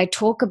of what I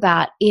talk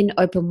about in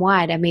Open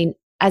Wide, I mean,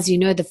 as you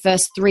know, the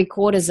first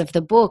 3/4 of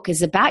the book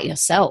is about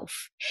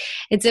yourself.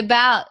 It's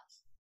about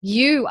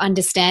you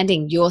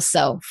understanding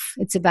yourself.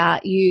 It's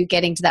about you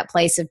getting to that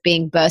place of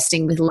being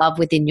bursting with love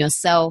within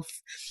yourself.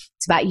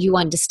 It's about you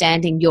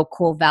understanding your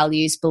core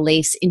values,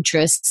 beliefs,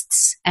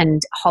 interests,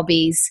 and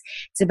hobbies.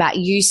 It's about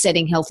you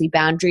setting healthy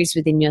boundaries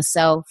within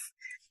yourself.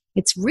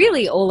 It's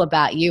really all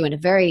about you and a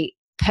very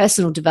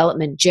personal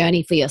development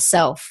journey for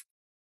yourself.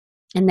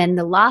 And then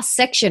the last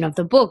section of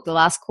the book, the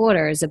last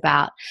quarter, is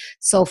about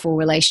soulful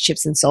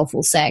relationships and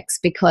soulful sex,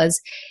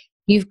 because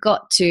you've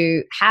got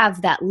to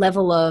have that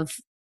level of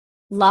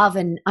love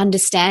and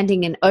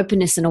understanding and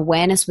openness and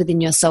awareness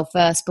within yourself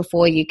first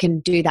before you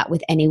can do that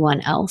with anyone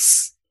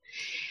else.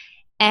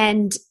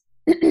 And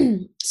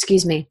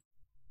excuse me.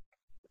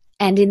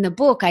 And in the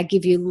book, I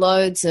give you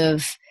loads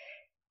of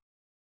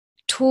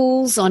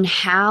tools on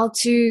how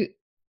to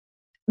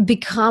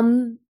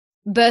become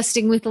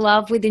bursting with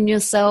love within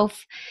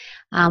yourself.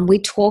 We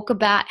talk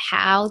about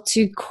how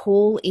to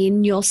call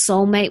in your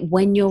soulmate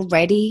when you're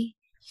ready,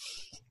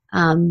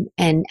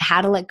 and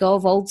how to let go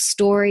of old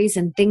stories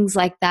and things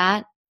like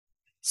that.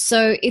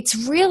 So it's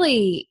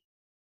really,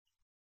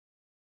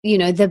 you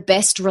know, the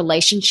best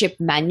relationship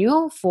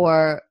manual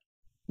for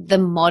the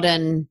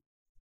modern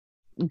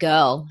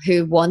girl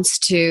who wants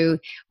to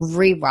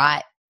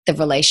rewrite the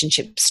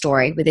relationship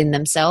story within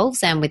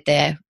themselves and with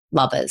their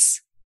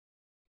lovers.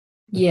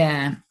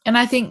 Yeah. And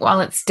I think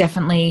while it's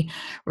definitely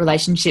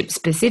relationship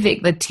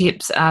specific, the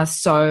tips are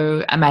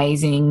so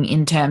amazing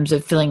in terms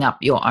of filling up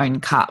your own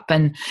cup.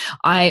 And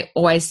I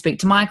always speak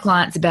to my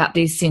clients about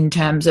this in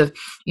terms of,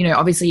 you know,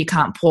 obviously you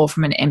can't pour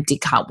from an empty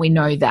cup. We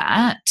know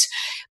that.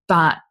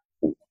 But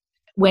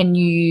when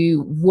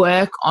you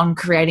work on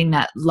creating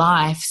that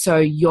life so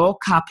your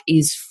cup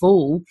is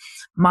full,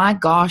 my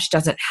gosh,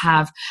 does it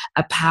have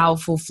a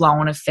powerful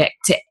flow-on effect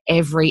to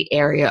every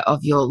area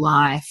of your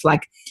life.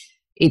 Like,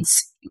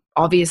 it's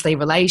obviously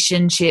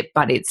relationship,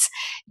 but it's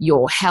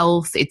your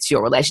health, it's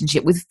your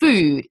relationship with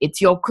food, it's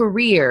your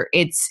career,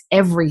 it's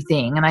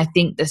everything. And I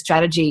think the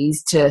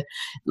strategies to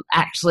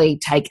actually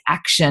take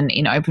action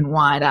in Open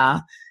Wide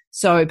are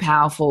so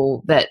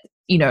powerful that,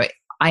 you know,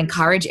 I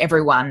encourage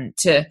everyone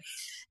to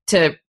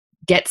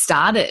get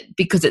started,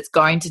 because it's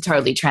going to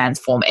totally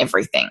transform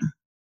everything.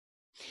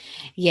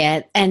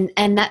 Yeah, and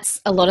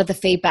that's a lot of the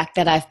feedback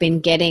that I've been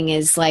getting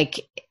is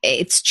like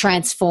it's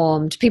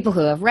transformed people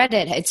who have read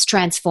it. It's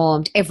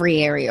transformed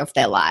every area of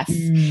their life,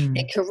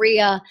 their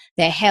career,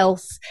 their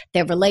health,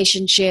 their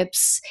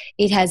relationships.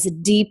 It has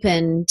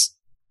deepened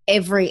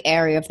every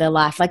area of their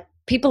life. Like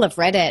people have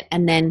read it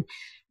and then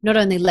not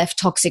only left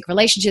toxic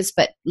relationships,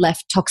 but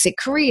left toxic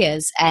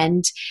careers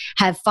and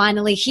have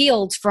finally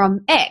healed from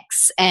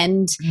X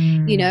and,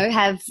 you know,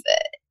 have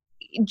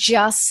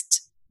just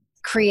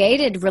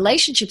created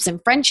relationships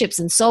and friendships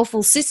and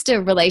soulful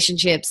sister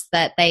relationships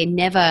that they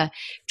never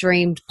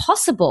dreamed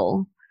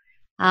possible.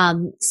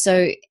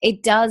 So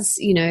it does,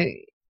 you know,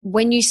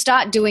 when you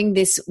start doing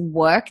this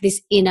work,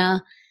 this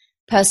inner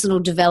personal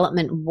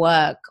development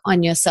work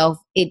on yourself,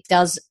 it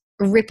does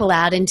ripple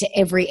out into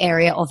every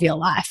area of your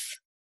life.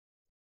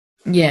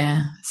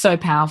 Yeah, so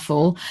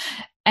powerful.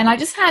 And I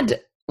just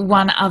had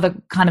one other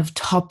kind of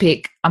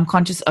topic. I'm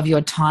conscious of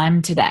your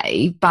time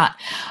today, but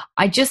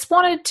I just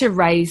wanted to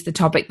raise the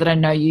topic that I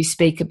know you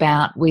speak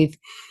about with,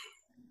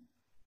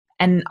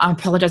 and I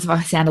apologize if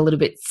I sound a little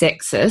bit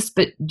sexist,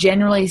 but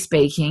generally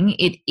speaking,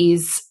 it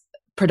is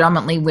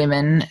predominantly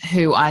women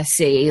who I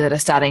see that are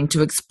starting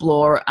to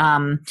explore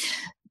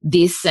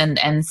this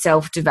and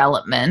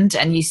self-development.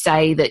 And you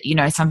say that, you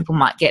know, some people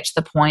might get to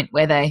the point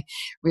where they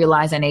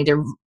realize they need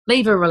to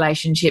leave a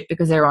relationship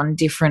because they're on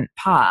different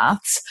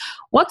paths.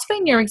 What's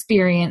been your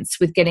experience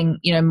with getting,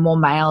 you know, more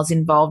males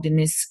involved in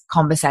this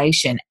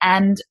conversation?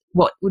 And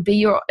what would be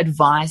your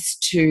advice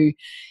to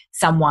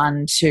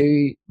someone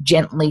to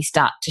gently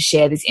start to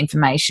share this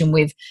information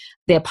with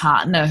their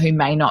partner who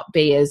may not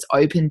be as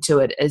open to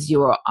it as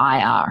you or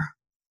I are?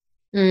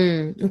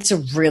 It's a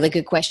really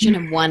good question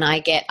and one I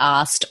get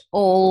asked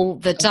all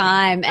the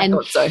time. I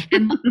thought so.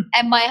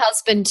 and my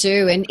husband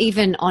too. And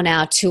even on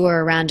our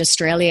tour around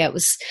Australia, it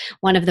was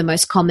one of the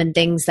most common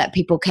things that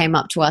people came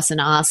up to us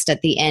and asked at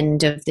the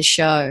end of the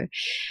show.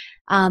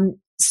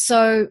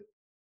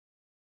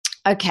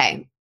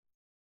 Okay.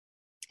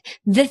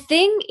 The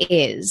thing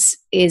is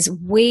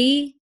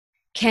we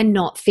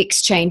cannot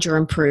fix, change, or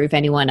improve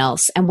anyone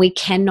else, and we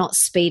cannot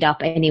speed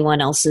up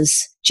anyone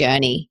else's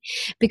journey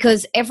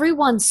because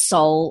everyone's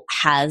soul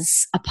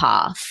has a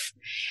path,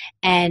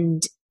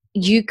 and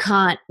you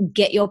can't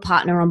get your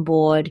partner on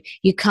board.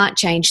 You can't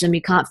change them.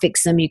 You can't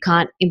fix them. You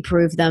can't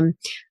improve them.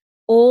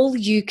 All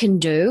you can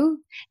do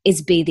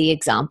is be the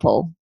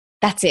example.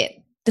 That's it.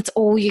 That's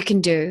all you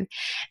can do.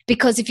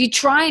 Because if you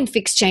try and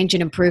fix, change,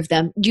 and improve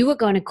them, you are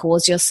going to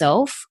cause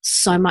yourself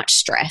so much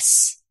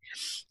stress.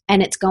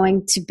 And it's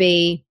going to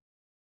be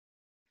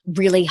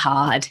really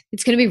hard.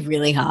 It's going to be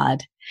really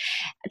hard.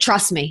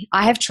 Trust me,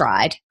 I have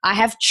tried. I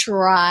have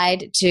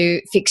tried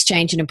to fix,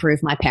 change, and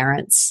improve my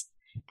parents.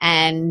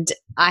 And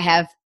I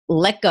have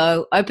let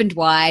go, opened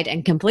wide,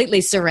 and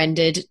completely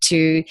surrendered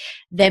to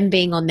them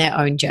being on their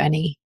own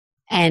journey.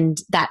 And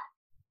that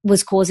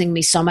was causing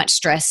me so much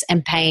stress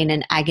and pain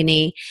and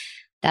agony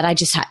that I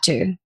just had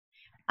to.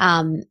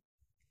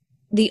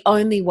 The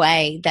only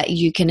way that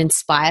you can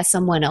inspire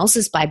someone else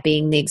is by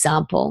being the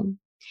example.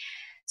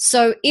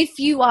 So if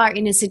you are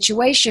in a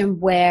situation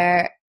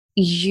where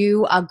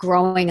you are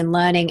growing and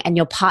learning and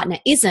your partner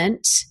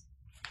isn't,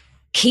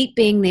 keep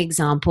being the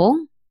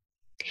example.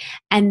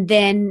 And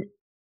then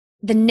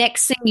the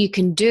next thing you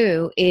can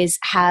do is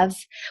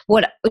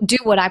what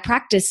I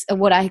practice,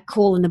 what I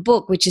call in the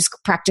book, which is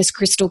practice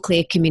crystal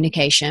clear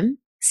communication,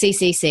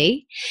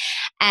 CCC,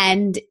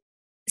 and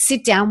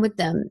sit down with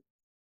them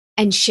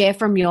and share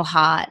from your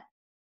heart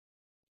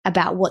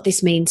about what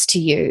this means to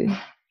you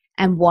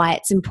and why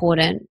it's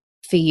important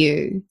for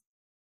you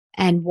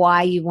and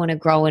why you want to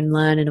grow and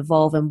learn and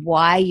evolve and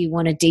why you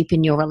want to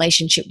deepen your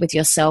relationship with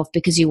yourself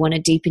because you want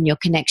to deepen your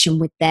connection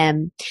with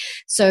them.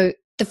 So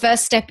the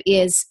first step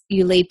is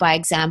you lead by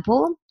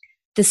example.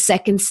 The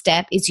second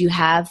step is you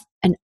have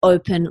an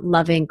open,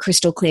 loving,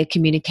 crystal clear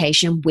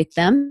communication with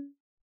them.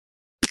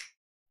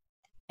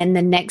 And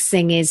the next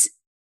thing is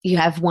you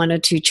have one or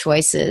two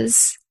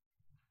choices.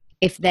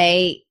 If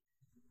they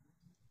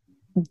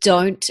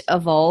don't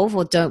evolve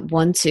or don't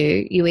want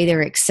to, you either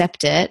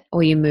accept it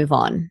or you move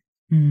on.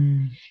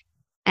 And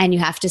you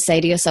have to say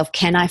to yourself,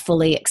 can I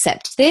fully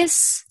accept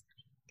this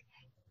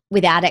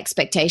without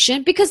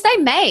expectation? Because they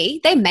may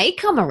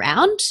come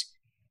around.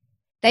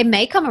 They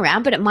may come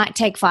around, but it might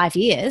take 5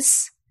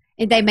 years.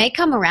 They may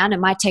come around, it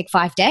might take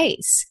 5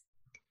 days.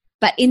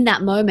 But in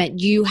that moment,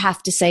 you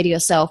have to say to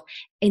yourself,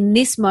 in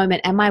this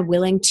moment, am I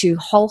willing to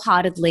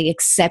wholeheartedly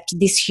accept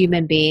this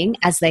human being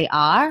as they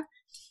are?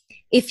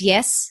 If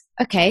yes,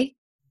 okay,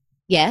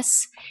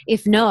 yes.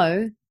 If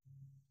no,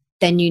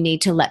 then you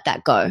need to let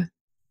that go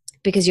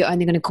because you're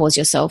only going to cause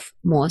yourself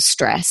more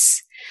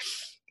stress.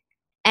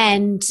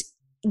 And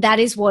that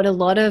is what a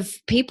lot of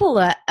people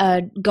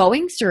are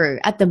going through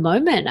at the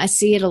moment. I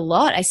see it a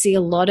lot. I see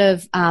a lot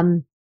of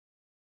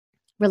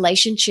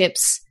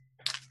relationships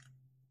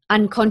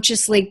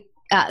consciously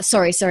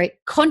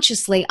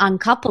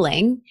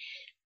uncoupling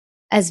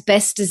as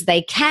best as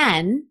they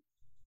can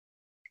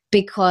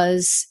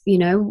because, you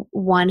know,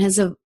 one has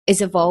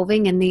is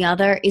evolving and the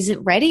other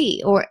isn't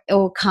ready or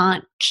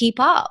can't keep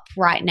up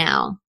right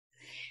now.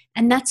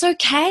 And that's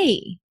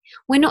okay.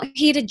 We're not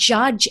here to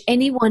judge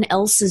anyone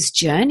else's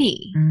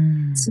journey.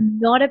 It's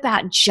not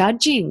about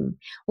judging.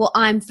 Well,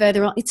 I'm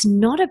further on. It's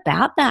not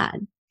about that.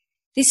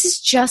 This is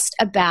just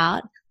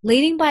about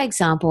leading by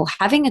example,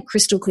 having a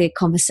crystal clear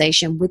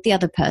conversation with the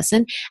other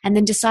person, and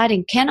then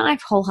deciding, can I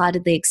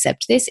wholeheartedly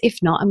accept this? If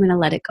not, I'm going to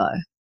let it go.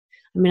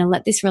 I'm going to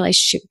let this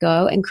relationship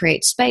go and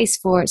create space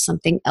for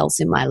something else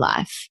in my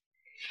life.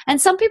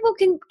 And some people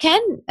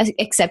can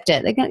accept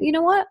it. They go, you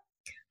know what?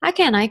 I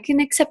can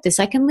accept this.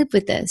 I can live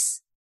with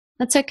this.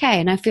 That's okay.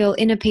 And I feel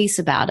inner peace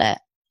about it.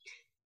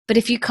 But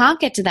if you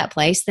can't get to that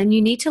place, then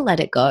you need to let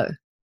it go.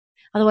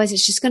 Otherwise,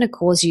 it's just going to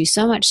cause you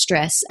so much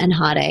stress and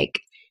heartache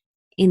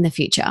in the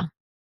future.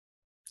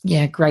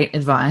 Yeah, great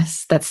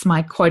advice. That's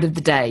my quote of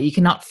the day. You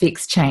cannot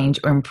fix, change,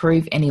 or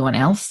improve anyone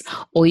else.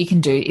 All you can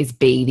do is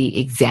be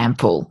the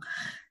example.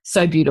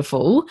 So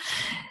beautiful.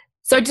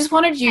 So I just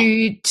wanted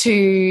you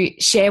to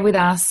share with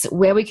us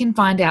where we can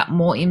find out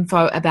more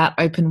info about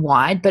Open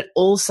Wide, but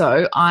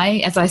also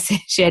as I said,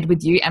 shared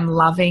with you, am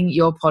loving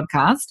your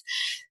podcast.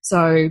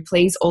 So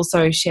please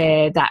also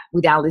share that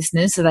with our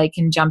listeners so they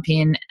can jump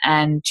in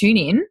and tune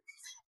in.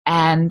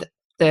 And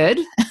third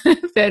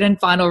and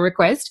final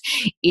request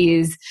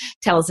is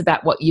tell us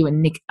about what you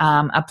and Nick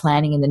are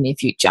planning in the near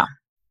future.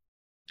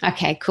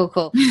 Okay,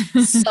 cool.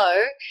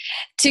 So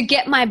to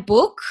get my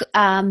book,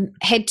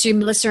 head to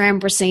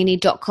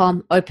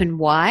melissaambrosini.com open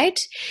wide.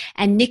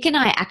 And Nick and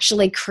I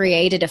actually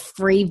created a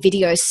free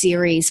video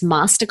series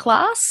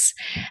masterclass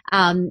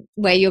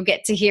where you'll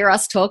get to hear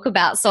us talk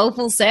about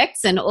soulful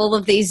sex and all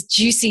of these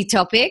juicy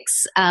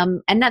topics.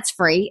 And that's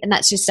free. And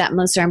that's just at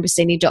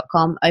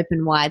melissaambrosini.com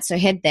open wide. So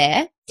head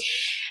there.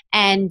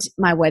 And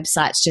my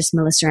website's just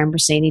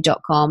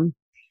melissaambrosini.com.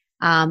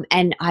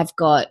 And I've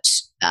got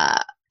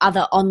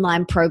other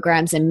online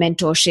programs and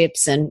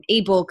mentorships and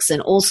ebooks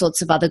and all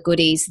sorts of other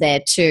goodies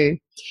there too.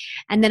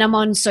 And then I'm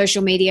on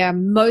social media,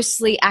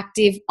 mostly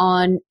active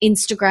on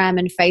Instagram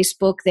and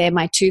Facebook. They're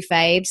my two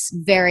faves.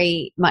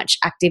 Very much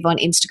active on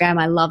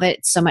Instagram. I love it.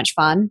 It's so much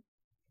fun.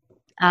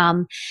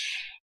 And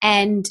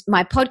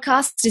my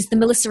podcast is the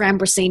Melissa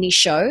Ambrosini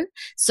Show.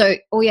 So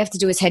all you have to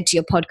do is head to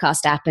your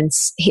podcast app and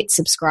hit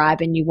subscribe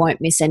and you won't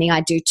miss any.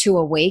 I do 2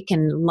 a week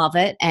and love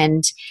it.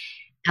 And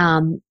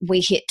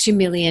we hit 2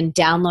 million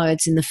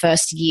downloads in the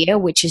first year,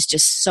 which is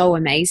just so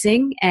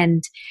amazing.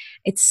 And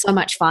it's so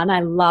much fun. I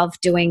love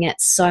doing it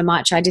so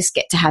much. I just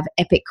get to have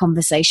epic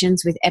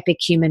conversations with epic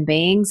human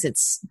beings.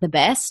 It's the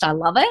best. I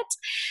love it.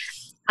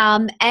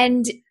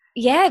 And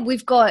yeah,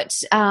 we've got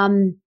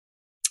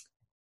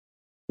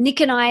Nick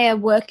and I are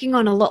working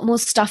on a lot more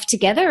stuff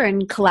together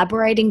and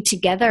collaborating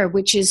together,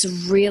 which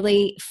is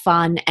really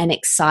fun and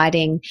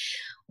exciting.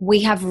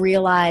 We have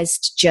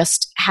realized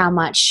just how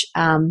much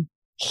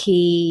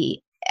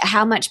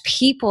how much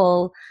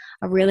people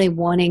are really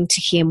wanting to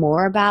hear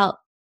more about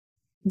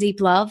deep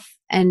love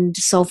and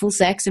soulful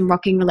sex and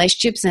rocking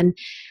relationships. And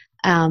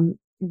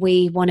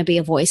we want to be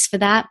a voice for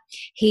that.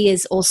 He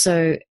is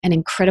also an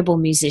incredible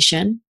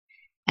musician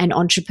and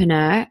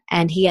entrepreneur,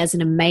 and he has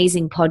an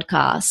amazing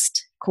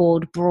podcast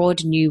called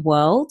Broad New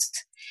World.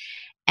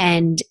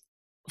 And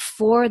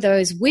for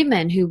those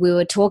women who we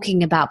were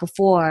talking about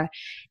before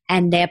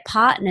and their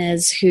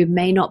partners who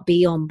may not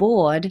be on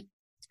board,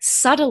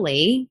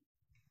 subtly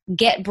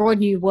get Broad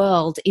New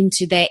World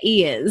into their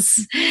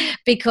ears,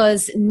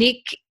 because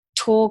Nick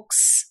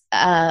talks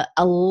a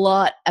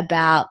lot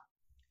about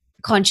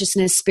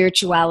consciousness,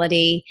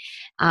 spirituality,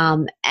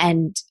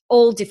 and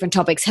all different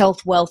topics,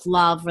 health, wealth,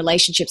 love,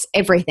 relationships,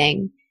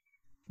 everything.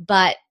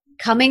 But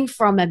coming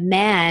from a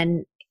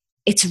man,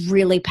 it's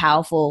really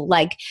powerful.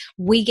 Like,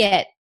 we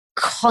get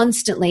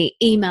constantly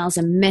emails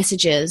and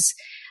messages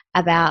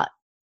about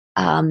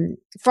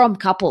from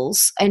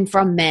couples and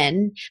from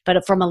men,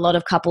 but from a lot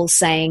of couples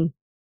saying,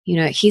 you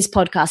know, his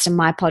podcast and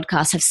my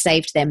podcast have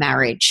saved their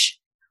marriage,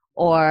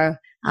 or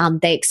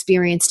they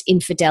experienced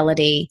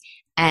infidelity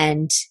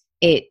and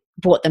it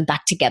brought them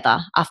back together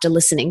after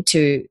listening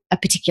to a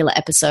particular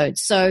episode.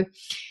 So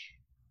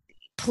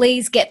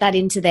please get that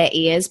into their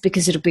ears,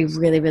 because it'll be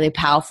really, really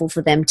powerful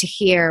for them to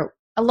hear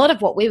a lot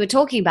of what we were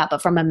talking about,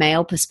 but from a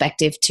male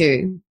perspective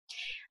too.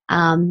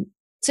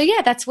 So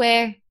yeah, that's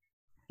where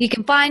you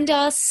can find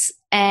us,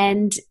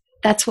 and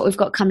that's what we've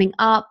got coming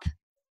up.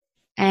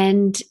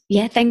 And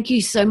yeah, thank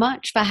you so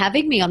much for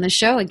having me on the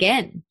show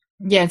again.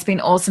 Yeah, it's been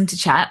awesome to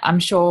chat. I'm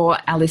sure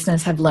our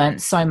listeners have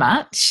learned so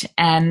much,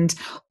 and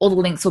all the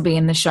links will be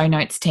in the show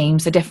notes, team.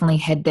 So definitely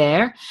head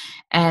there.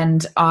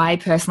 And I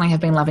personally have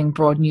been loving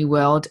Broad New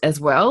World as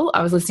well.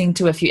 I was listening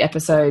to a few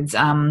episodes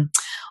on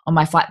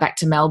my flight back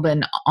to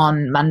Melbourne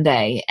on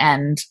Monday,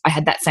 and I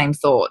had that same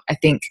thought. I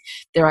think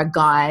there are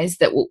guys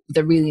that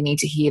really need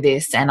to hear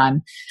this, and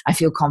I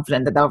feel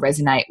confident that they'll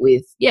resonate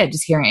with,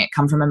 just hearing it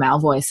come from a male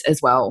voice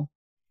as well.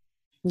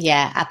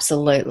 Yeah,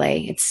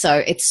 absolutely. It's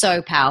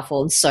so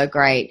powerful and so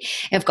great.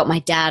 I've got my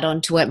dad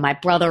onto it, my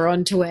brother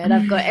onto it.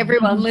 I've got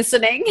everyone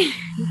listening.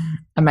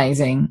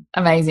 Amazing.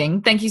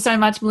 Amazing. Thank you so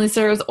much,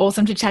 Melissa. It was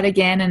awesome to chat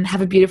again, and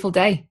have a beautiful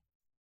day.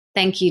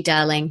 Thank you,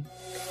 darling.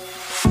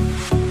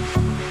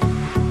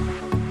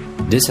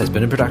 This has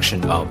been a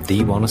production of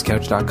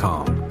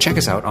TheWellnessCouch.com. Check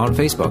us out on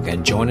Facebook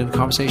and join in the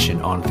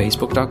conversation on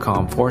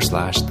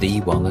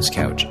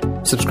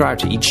Facebook.com/TheWellnessCouch. Subscribe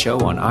to each show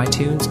on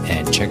iTunes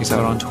and check us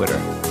out on Twitter.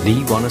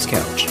 The Wellness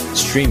Couch,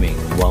 streaming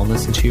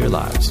wellness into your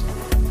lives.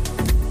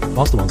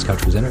 Whilst the Wellness Couch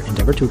presenter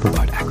endeavored to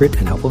provide accurate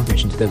and helpful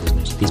information to their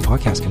listeners, these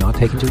podcasts cannot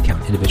take into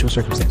account individual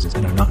circumstances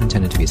and are not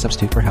intended to be a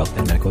substitute for health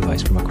and medical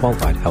advice from a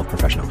qualified health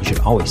professional. You should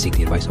always seek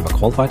the advice of a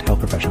qualified health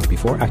professional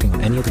before acting on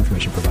any of the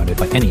information provided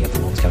by any of the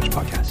Wellness Couch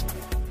podcasts.